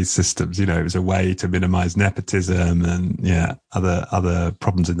fairness to these systems. It was a way to minimize nepotism and other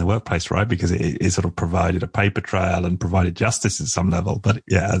problems in the workplace, right? Because it sort of provided a paper trail and provided justice at some level. But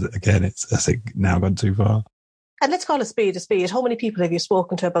yeah, again, it's, I think, now gone too far. And let's call a spade a spade. How many people have you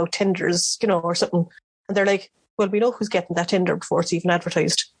spoken to about tenders, or something? And they're like, well, we know who's getting that tender before it's even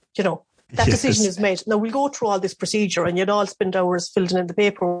advertised. That decision is made. Now, we'll go through all this procedure and you'd all spend hours filling in the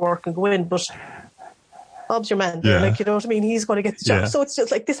paperwork and go in, but Bob's your man. Yeah. Like, you know what I mean? He's going to get the job. Yeah. So it's just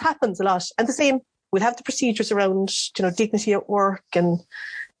like, this happens a lot. And the same, we'll have the procedures around, dignity at work and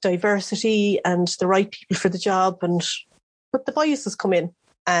diversity and the right people for the job. But the biases come in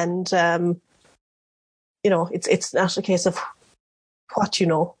and, it's not a case of what you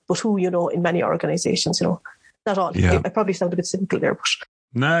know, but who you know in many organizations, not all. Yeah. I probably sound a bit simple there, but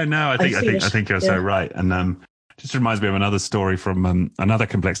no, I think you're so right. And just reminds me of another story from another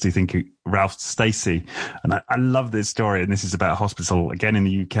complexity thinker, Ralph Stacey. And I love this story. And this is about a hospital, again in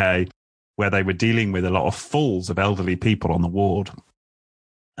the UK, where they were dealing with a lot of falls of elderly people on the ward.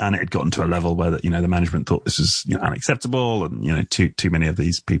 And it had gotten to a level where the management thought this was unacceptable, and too many of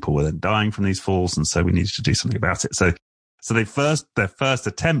these people were then dying from these falls, and so we needed to do something about it. So their first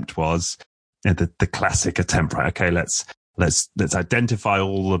attempt was the classic attempt, right? Okay, let's identify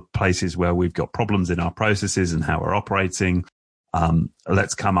all the places where we've got problems in our processes and how we're operating.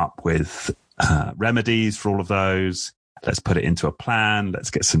 Let's come up with remedies for all of those. Let's put it into a plan.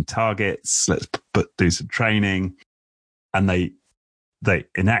 Let's get some targets. Let's do some training. And they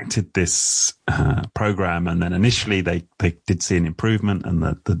enacted this program, and then initially they did see an improvement, and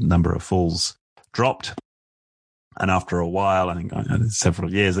the number of falls dropped. And after a while, I think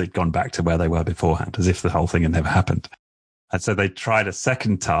several years, they'd gone back to where they were beforehand, as if the whole thing had never happened. And so they tried a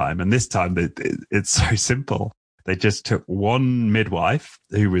second time, and this time it's so simple. They just took one midwife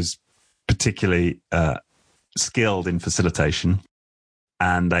who was particularly skilled in facilitation,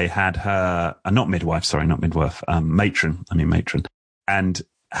 and they had her, matron, and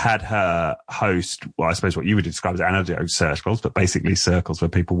had her host, well, I suppose what you would describe as anecdote circles, but basically circles where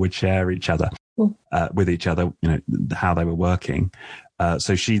people would share each other with each other, how they were working.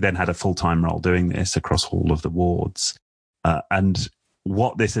 So she then had a full-time role doing this across all of the wards. And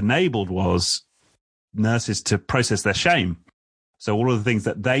what this enabled was nurses to process their shame. So all of the things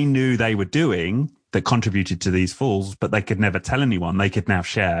that they knew they were doing that contributed to these falls, but they could never tell anyone, they could now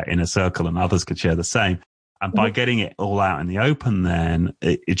share in a circle, and others could share the same. And by getting it all out in the open, then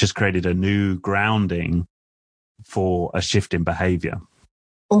it just created a new grounding for a shift in behavior.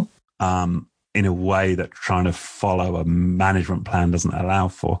 in a way that trying to follow a management plan doesn't allow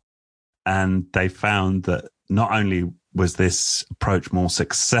for. And they found that not only was this approach more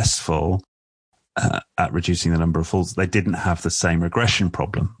successful at reducing the number of falls, they didn't have the same regression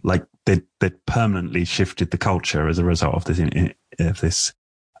problem. Like they permanently shifted the culture as a result of this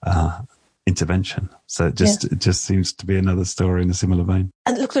intervention. So it just seems to be another story in a similar vein.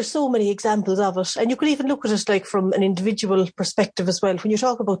 And look, there's so many examples of it. And you could even look at it like from an individual perspective as well. When you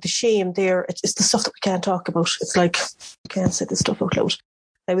talk about the shame there, it's the stuff that we can't talk about. It's like, you can't say this stuff out loud.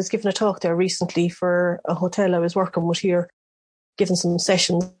 I was giving a talk there recently for a hotel I was working with here, giving some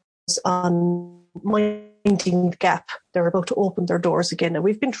sessions on minding the gap. They're about to open their doors again. And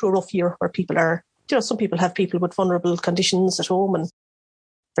we've been through a rough year where people are, some people have people with vulnerable conditions at home and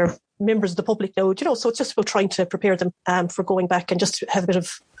they're members of the public now, so it's just about trying to prepare them for going back and just have a bit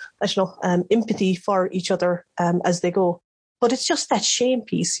of, empathy for each other as they go. But it's just that shame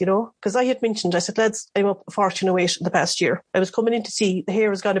piece, because I had mentioned, I said, lads, I'm up 1408 in the past year. I was coming in to see the hair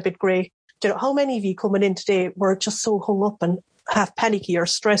has gone a bit grey. How many of you coming in today were just so hung up and half panicky or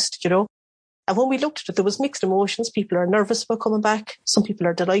stressed, And when we looked at it, there was mixed emotions. People are nervous about coming back. Some people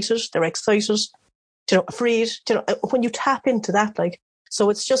are delighted. They're excited, afraid, when you tap into that, so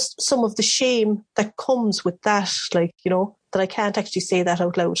it's just some of the shame that comes with that, that I can't actually say that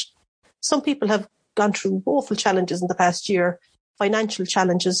out loud. Some people have gone through awful challenges in the past year, financial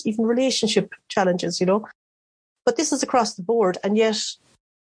challenges, even relationship challenges, But this is across the board, and yet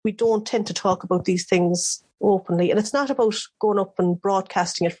we don't tend to talk about these things openly. And it's not about going up and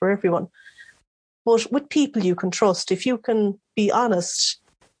broadcasting it for everyone. But with people you can trust, if you can be honest,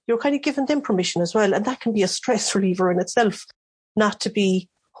 you're kind of giving them permission as well. And that can be a stress reliever in itself, not to be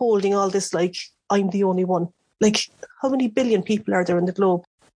holding all this I'm the only one. How many billion people are there in the globe?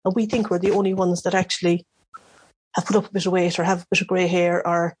 And we think we're the only ones that actually have put up a bit of weight or have a bit of grey hair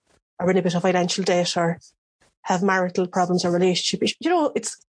or are in a bit of financial debt or have marital problems or relationship issues.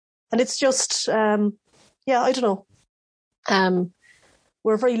 It's just, I don't know.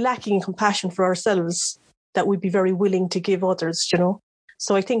 We're very lacking in compassion for ourselves that we'd be very willing to give others,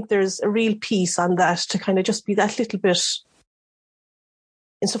 So I think there's a real piece on that to kind of just be that little bit,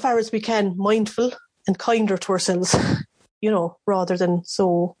 insofar as we can, mindful and kinder to ourselves, rather than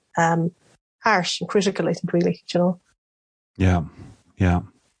so harsh and critical, I think, really, Yeah.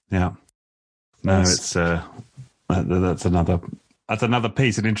 No, it's that's another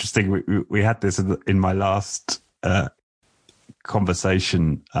piece. And interesting, we had this in my last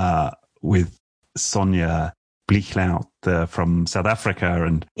conversation with Sonia Blichlout from South Africa,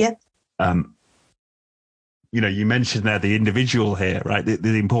 and you mentioned there the individual here, right?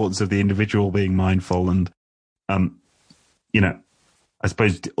 The importance of the individual being mindful, and I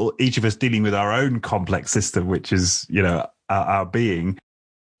suppose each of us dealing with our own complex system, which is our being,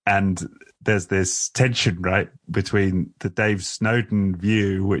 and there's this tension, right, between the Dave Snowden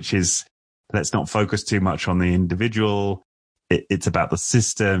view, which is let's not focus too much on the individual. It's about the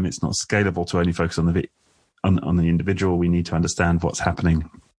system. It's not scalable to only focus on the individual. We need to understand what's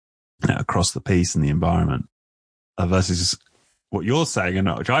happening across the piece and the environment, versus what you're saying, and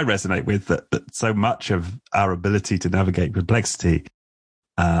which I resonate with, that so much of our ability to navigate complexity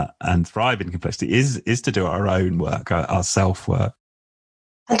and thrive in complexity is to do our own work, our self-work.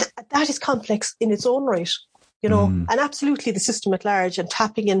 And that is complex in its own right, and absolutely the system at large and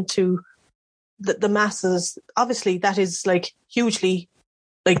tapping into the masses. Obviously, that is hugely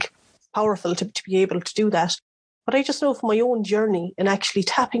powerful to be able to do that. But I just know from my own journey and actually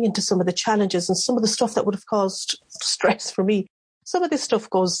tapping into some of the challenges and some of the stuff that would have caused stress for me, some of this stuff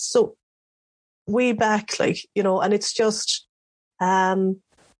goes so way back, and it's just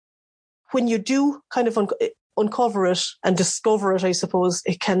when you do kind of uncover it and discover it, I suppose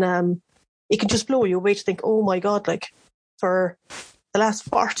it can just blow you away to think, oh my God, for the last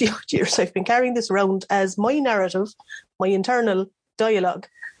 40 odd years, I've been carrying this around as my narrative, my internal dialogue.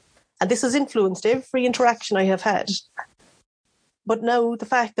 And this has influenced every interaction I have had. But now the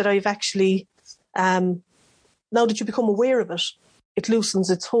fact that I've actually, now that you become aware of it, it loosens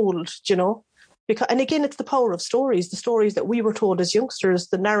its hold, And again, it's the power of stories, the stories that we were told as youngsters,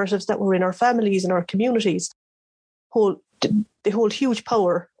 the narratives that were in our families and our communities, they hold huge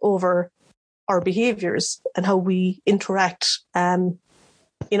power over our behaviours and how we interact in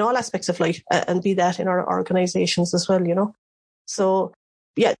all aspects of life, and be that in our organisations as well, So,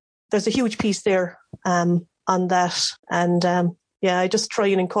 there's a huge piece there on that. And I just try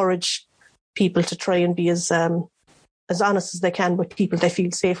and encourage people to try and be as honest as they can with people they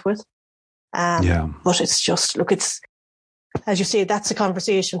feel safe with. But it's just, it's, as you say, that's a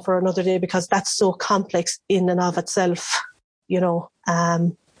conversation for another day, because that's so complex in and of itself,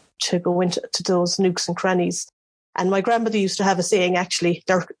 to go into those nooks and crannies. And my grandmother used to have a saying, actually,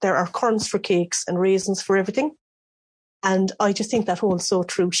 there are currants for cakes and raisins for everything. And I just think that holds so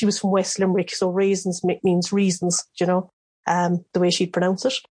true. She was from West Limerick, so raisins means reasons, the way she'd pronounce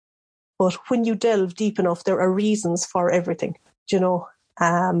it. But when you delve deep enough, there are reasons for everything,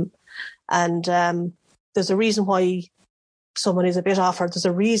 and there's a reason why someone is a bit off, or there's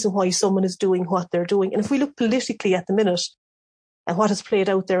a reason why someone is doing what they're doing. And if we look politically at the minute and what has played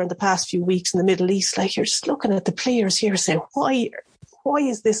out there in the past few weeks in the Middle East, like, you're just looking at the players here saying, why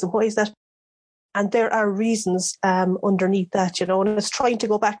is this and why is that? And there are reasons underneath that, and it's trying to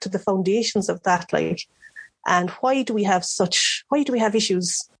go back to the foundations of that, like, and why do we have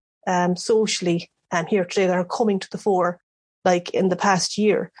issues socially here today that are coming to the fore, like in the past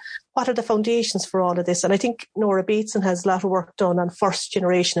year? What are the foundations for all of this? And I think Nora Bateson has a lot of work done on first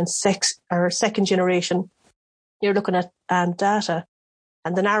generation and second generation. You're looking at data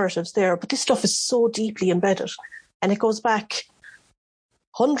and the narratives there, but this stuff is so deeply embedded, and it goes back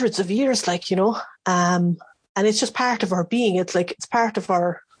hundreds of years, and it's just part of our being. It's part of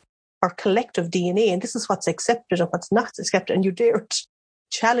our collective DNA, and this is what's accepted and what's not accepted, and you dare to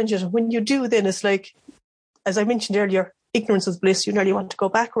challenge it. And when you do, then it's like, as I mentioned earlier, ignorance is bliss. You nearly want to go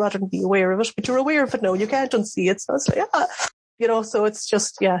back rather than be aware of it, but you're aware of it now. You can't unsee it. So it's like, so it's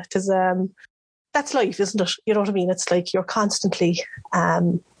just, it is, that's life, isn't it? You know what I mean? It's like you're constantly,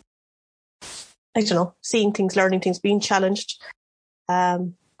 seeing things, learning things, being challenged,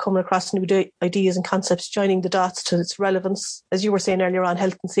 coming across new ideas and concepts, joining the dots to its relevance, as you were saying earlier on,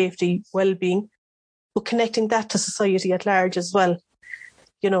 health and safety, well-being, but connecting that to society at large as well.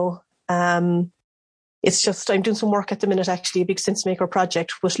 It's just, I'm doing some work at the minute, actually, a big sense maker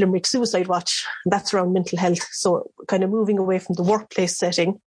project with Limerick Suicide Watch, and that's around mental health. So kind of moving away from the workplace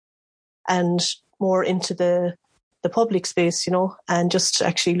setting and more into the public space, and just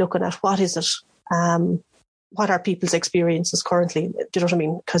actually looking at what is it, what are people's experiences currently? Do you know what I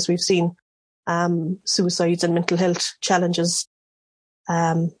mean? Because we've seen suicides and mental health challenges.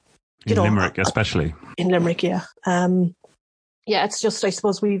 In Limerick, especially. In Limerick, yeah. It's just, I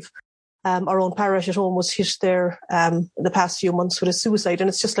suppose we've, our own parish at home was hit there in the past few months with a suicide. And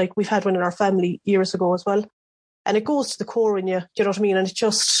it's just like we've had one in our family years ago as well. And it goes to the core in you, do you know what I mean? And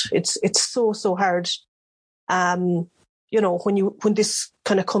it's so hard. When this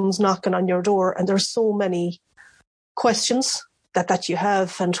kind of comes knocking on your door, and there's so many questions that you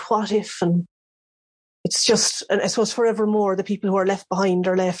have, and what if, and it's just, and I suppose forevermore, the people who are left behind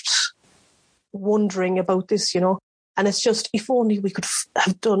are left wondering about this, and it's just, if only we could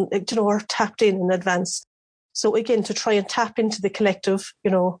have done, or tapped in advance. So again, to try and tap into the collective,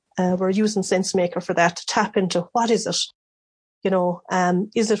 we're using SenseMaker for that, to tap into what is it?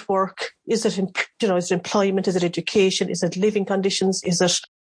 Is it work? Is it, is it employment? Is it education? Is it living conditions? Is it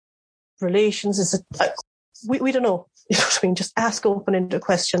relations? Is it, we don't know. You know what I mean? Just ask open-ended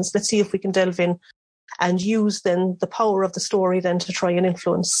questions. Let's see if we can delve in and use then the power of the story then to try and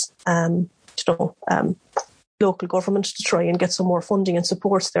influence, local government to try and get some more funding and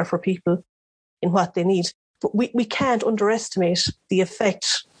supports there for people in what they need. But we can't underestimate the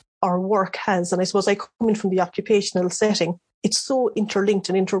effect our work has. And I suppose I come in from the occupational setting. It's so interlinked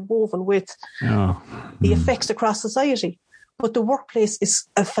and interwoven with the effects across society. But the workplace is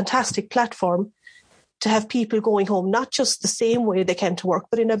a fantastic platform to have people going home, not just the same way they came to work,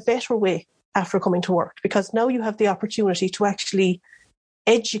 but in a better way after coming to work. Because now you have the opportunity to actually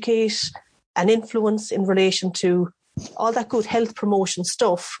educate and influence in relation to all that good health promotion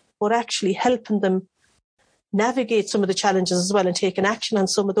stuff, but actually helping them navigate some of the challenges as well and taking action on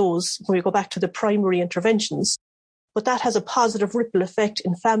some of those when we go back to the primary interventions. But that has a positive ripple effect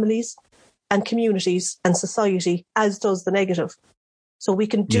in families and communities and society, as does the negative. So we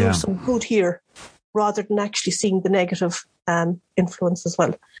can do some good here rather than actually seeing the negative influence as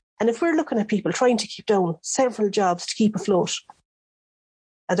well. And if we're looking at people trying to keep down several jobs to keep afloat,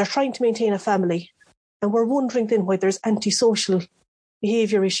 and they're trying to maintain a family, and we're wondering then why there's antisocial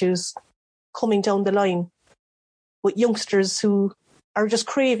behaviour issues coming down the line with youngsters who are just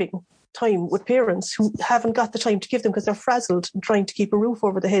craving time with parents who haven't got the time to give them because they're frazzled and trying to keep a roof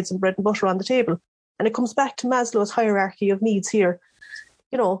over their heads and bread and butter on the table. And it comes back to Maslow's hierarchy of needs here.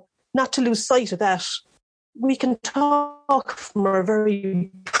 Not to lose sight of that. We can talk from our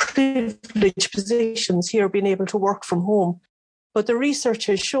very privileged positions here, being able to work from home. But the research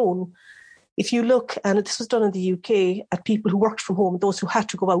has shown, if you look, and this was done in the UK, at people who worked from home, those who had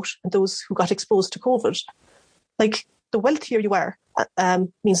to go out and those who got exposed to COVID, like the wealthier you are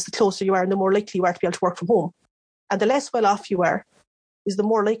means the closer you are and the more likely you are to be able to work from home. And the less well off you are is the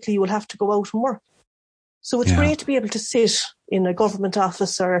more likely you will have to go out and work. So it's great to be able to sit in a government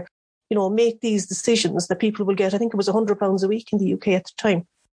office or, make these decisions that people will get. I think it was £100 a week in the UK at the time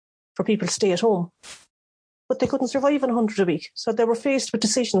for people to stay at home. But they couldn't survive on 100 a week. So they were faced with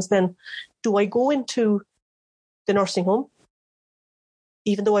decisions then. Do I go into the nursing home,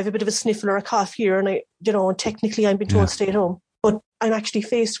 even though I have a bit of a sniffle or a cough here and and technically I'm being told to stay at home, but I'm actually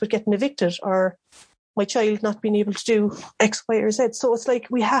faced with getting evicted or my child not being able to do X, Y, or Z. So it's like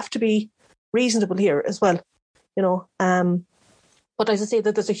we have to be reasonable here as well, But as I say,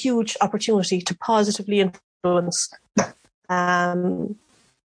 that there's a huge opportunity to positively influence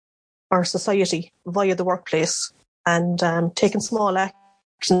our society via the workplace and taking small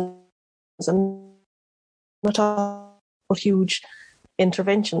actions and not all huge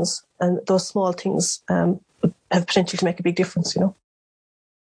interventions. And those small things have potential to make a big difference,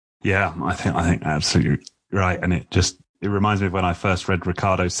 Yeah, I think absolutely right. And it reminds me of when I first read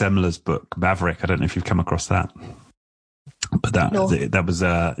Ricardo Semler's book, Maverick. I don't know if you've come across that. But that was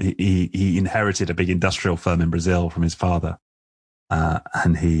he inherited a big industrial firm in Brazil from his father,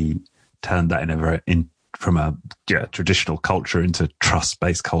 and he turned that from a traditional culture into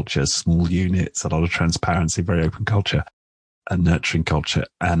trust-based culture, small units, a lot of transparency, very open culture, and nurturing culture,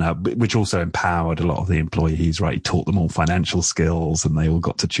 and which also empowered a lot of the employees. Right, he taught them all financial skills, and they all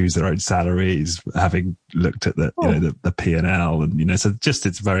got to choose their own salaries, having looked at the P&L, and so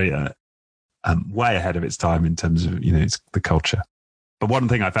it's very. Way ahead of its time in terms of, it's the culture. But one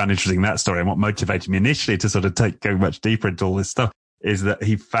thing I found interesting in that story and what motivated me initially to sort of go much deeper into all this stuff is that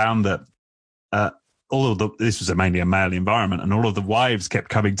he found that this was mainly a male environment, and all of the wives kept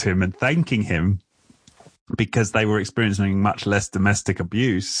coming to him and thanking him because they were experiencing much less domestic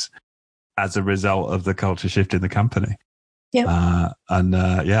abuse as a result of the culture shift in the company. Yeah.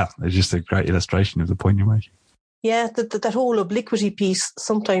 It's just a great illustration of the point you're making. Yeah, that whole obliquity piece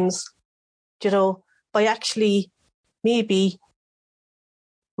sometimes, by actually maybe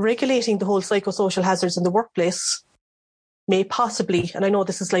regulating the whole psychosocial hazards in the workplace may possibly, and I know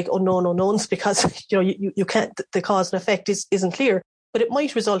this is like unknown unknowns because, you can't, the cause and effect isn't clear, but it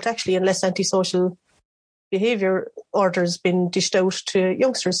might result actually in less antisocial behaviour orders being dished out to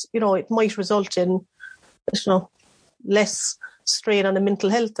youngsters. It might result in, less strain on the mental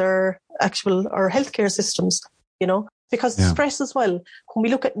health or healthcare systems, because stress as well, when we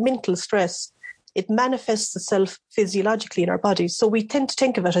look at mental stress, it manifests itself physiologically in our bodies. So we tend to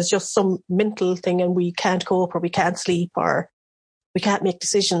think of it as just some mental thing and we can't cope or we can't sleep or we can't make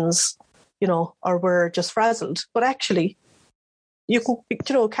decisions, or we're just frazzled. But actually, you can,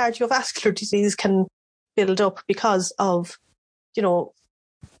 cardiovascular disease can build up because of,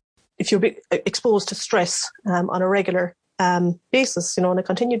 if you're exposed to stress on a regular basis, on a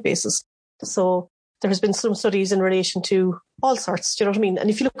continued basis. So there has been some studies in relation to all sorts, do you know what I mean? And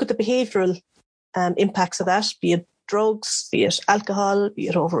if you look at the behavioural impacts of that, be it drugs, be it alcohol, be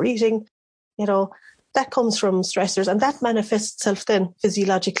it overeating, that comes from stressors and that manifests itself then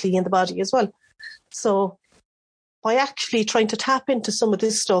physiologically in the body as well. So by actually trying to tap into some of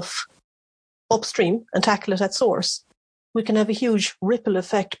this stuff upstream and tackle it at source, we can have a huge ripple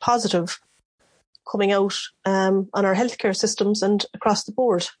effect, positive, coming out on our healthcare systems and across the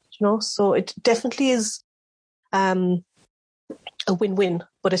board. So it definitely is a win-win,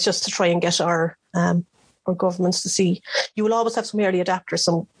 but it's just to try and get our governments to see. You will always have some early adapters,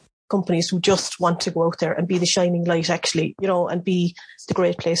 some companies who just want to go out there and be the shining light, actually, and be the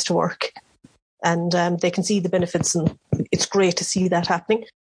great place to work. And they can see the benefits, and it's great to see that happening.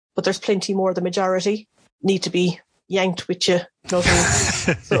 But there's plenty more. The majority need to be yanked with you. So,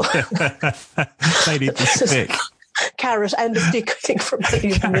 they need the stick. Carrot and a stick, I think, for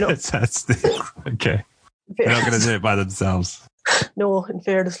many of them. Carrots and stick. Okay. They're not going to do it by themselves. No, in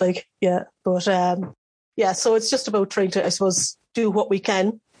fairness, But, so it's just about trying to, I suppose, do what we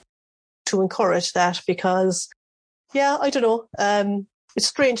can to encourage that because, I don't know. It's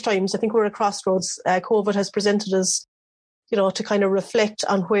strange times. I think we're at a crossroads. COVID has presented us, to kind of reflect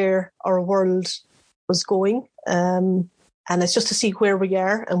on where our world was going. And it's just to see where we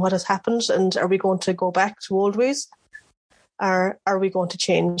are and what has happened. And are we going to go back to old ways? Or are we going to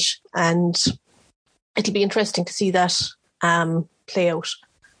change? And it'll be interesting to see that play out.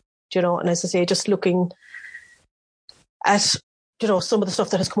 And as I say, just looking at, some of the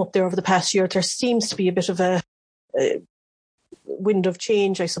stuff that has come up there over the past year, there seems to be a bit of a wind of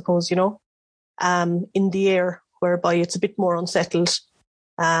change, I suppose, in the air, whereby it's a bit more unsettled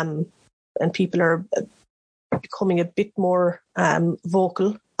and people are becoming a bit more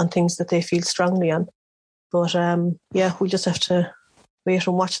vocal on things that they feel strongly on. But we'll just have to wait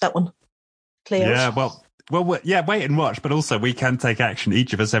and watch that one play out. Yeah, well, Well, yeah, wait and watch, but also we can take action,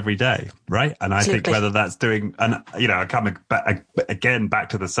 each of us every day, right? And I think whether that's doing, and I come back again back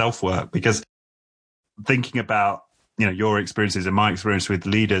to the self-work, because thinking about, your experiences and my experience with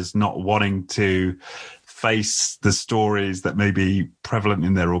leaders not wanting to face the stories that may be prevalent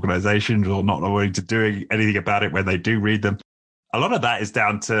in their organizations, or not wanting to do anything about it when they do read them. A lot of that is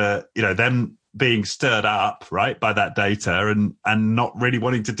down to, them being stirred up, right, by that data and not really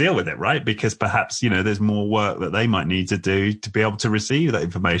wanting to deal with it, right? Because perhaps, there's more work that they might need to do to be able to receive that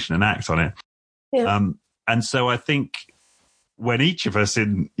information and act on it. Yeah. And so I think when each of us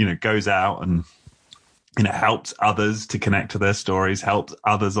goes out and, helps others to connect to their stories, helps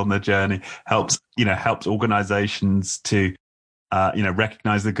others on their journey, helps organizations to,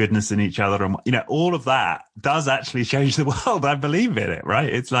 recognize the goodness in each other. And, all of that does actually change the world. I believe in it, right?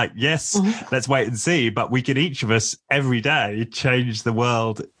 It's like, yes, let's wait and see, but we can each of us every day change the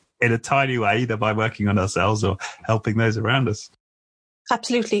world in a tiny way, either by working on ourselves or helping those around us.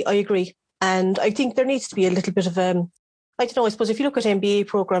 Absolutely. I agree. And I think there needs to be a little bit of, I don't know, I suppose if you look at MBA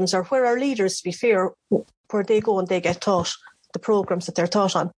programs, or where our leaders, to be fair, where they go and they get taught the programs that they're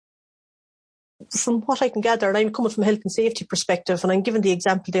taught on, from what I can gather, and I'm coming from a health and safety perspective, and I'm given the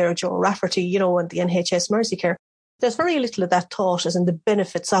example there of Joe Rafferty, and the NHS Mercy Care, there's very little of that taught as in the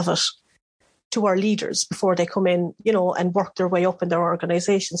benefits of it to our leaders before they come in, and work their way up in their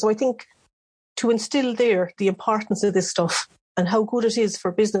organisation. So I think to instill there the importance of this stuff and how good it is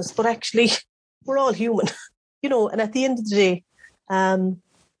for business, but actually we're all human, and at the end of the day,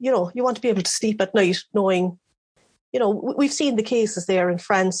 you want to be able to sleep at night knowing, we've seen the cases there in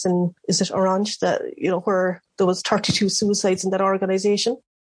France, and is it Orange, that, where there was 32 suicides in that organisation,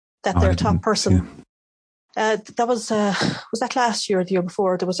 that their top person, that was that last year or the year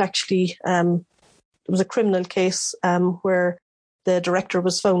before, there was actually, there was a criminal case where the director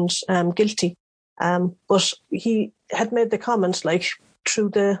was found guilty. But he had made the comment, like,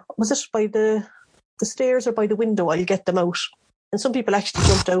 was it by the stairs or by the window, I'll get them out. And some people actually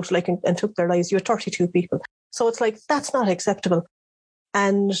jumped out, like, and took their lives. You had 32 people. So it's like, that's not acceptable.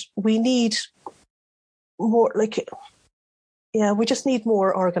 And we need more, we just need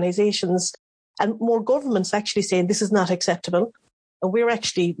more organisations and more governments actually saying this is not acceptable. And we're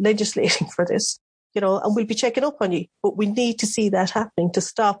actually legislating for this, and we'll be checking up on you. But we need to see that happening to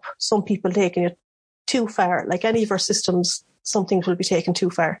stop some people taking it too far. Like any of our systems, some things will be taken too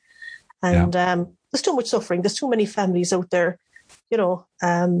far. And there's too much suffering. There's too many families out there,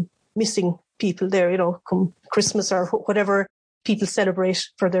 missing people there, come Christmas or whatever people celebrate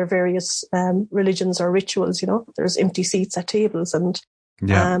for their various religions or rituals, there's empty seats at tables, and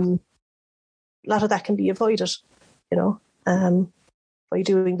a lot of that can be avoided, by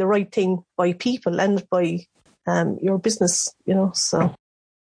doing the right thing by people and by your business, so.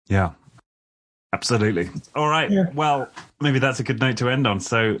 Yeah, absolutely. All right. Yeah. Well, maybe that's a good note to end on.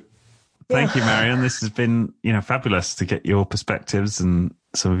 So thank you, Marion. This has been, fabulous to get your perspectives and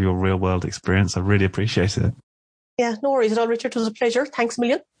some of your real world experience. I really appreciate it. Yeah, no worries at all, Richard. It was a pleasure. Thanks a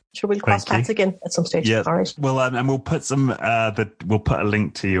million. Sure, we'll cross paths again at some stage. Yeah. All right. Well, and we'll put we'll put a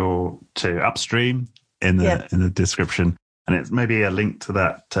link to Upstream in the description, and it's maybe a link to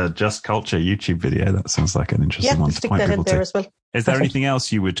that Just Culture YouTube video. That sounds like an interesting one to point people to. As well. Is there anything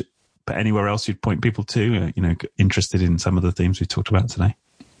else you would put anywhere else you'd point people to? Interested in some of the themes we talked about today.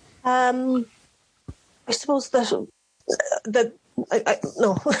 I suppose that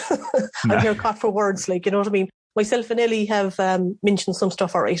no, I'm here caught for words, like, you know what I mean? Myself and Ellie have mentioned some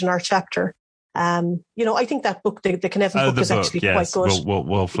stuff all right in our chapter. I think that book, the Cynefin book, is actually quite good.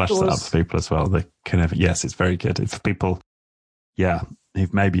 We'll flesh that up for people as well. The Cynefin, yes, it's very good. It's for people, who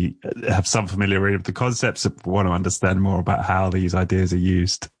maybe have some familiarity with the concepts, want to understand more about how these ideas are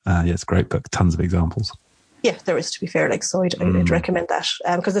used. It's a great book, tons of examples. Yeah, there is, to be fair. So I'd recommend that,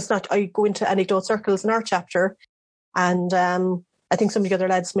 because it's not. I go into anecdote circles in our chapter, and I think some of the other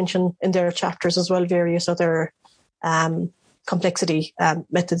lads mention in their chapters as well various other complexity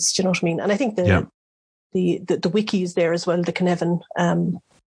methods. Do you know what I mean? And I think the wiki is there as well. The Cynefin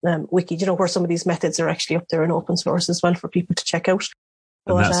wiki, where some of these methods are actually up there in open source as well for people to check out.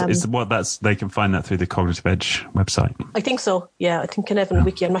 But, they can find that through the Cognitive Edge website. I think so. Yeah, I think Cynefin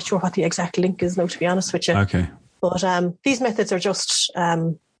wiki. I'm not sure what the exact link is now, to be honest with you. Okay. But these methods are just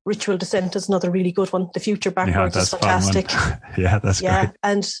ritual descent is another really good one. The future backwards is fantastic. Yeah, that's great.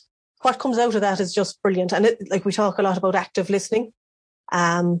 And what comes out of that is just brilliant. And we talk a lot about active listening,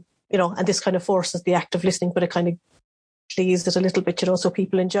 and this kind of forces the active listening, but it kind of plays it a little bit, so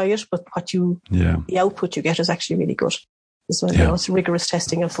people enjoy it. But the output you get is actually really good as well. It's rigorous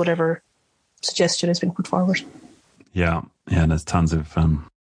testing of whatever suggestion has been put forward. Yeah. And there's tons of,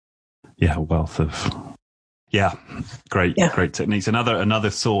 wealth of Yeah, great techniques.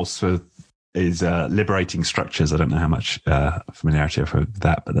 Another source is liberating structures. I don't know how much familiarity I've had with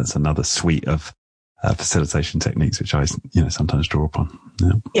that, but that's another suite of facilitation techniques which I sometimes draw upon.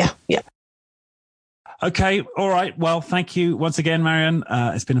 Yeah. Okay, all right. Well, thank you once again, Marion.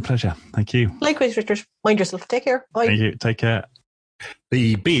 It's been a pleasure. Thank you. Likewise, Richard. Mind yourself. Take care. Bye. Thank you. Take care.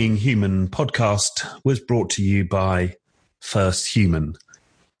 The Being Human podcast was brought to you by First Human.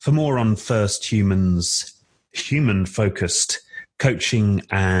 For more on First Human's human-focused coaching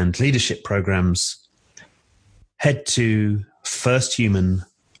and leadership programs, head to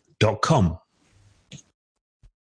firsthuman.com.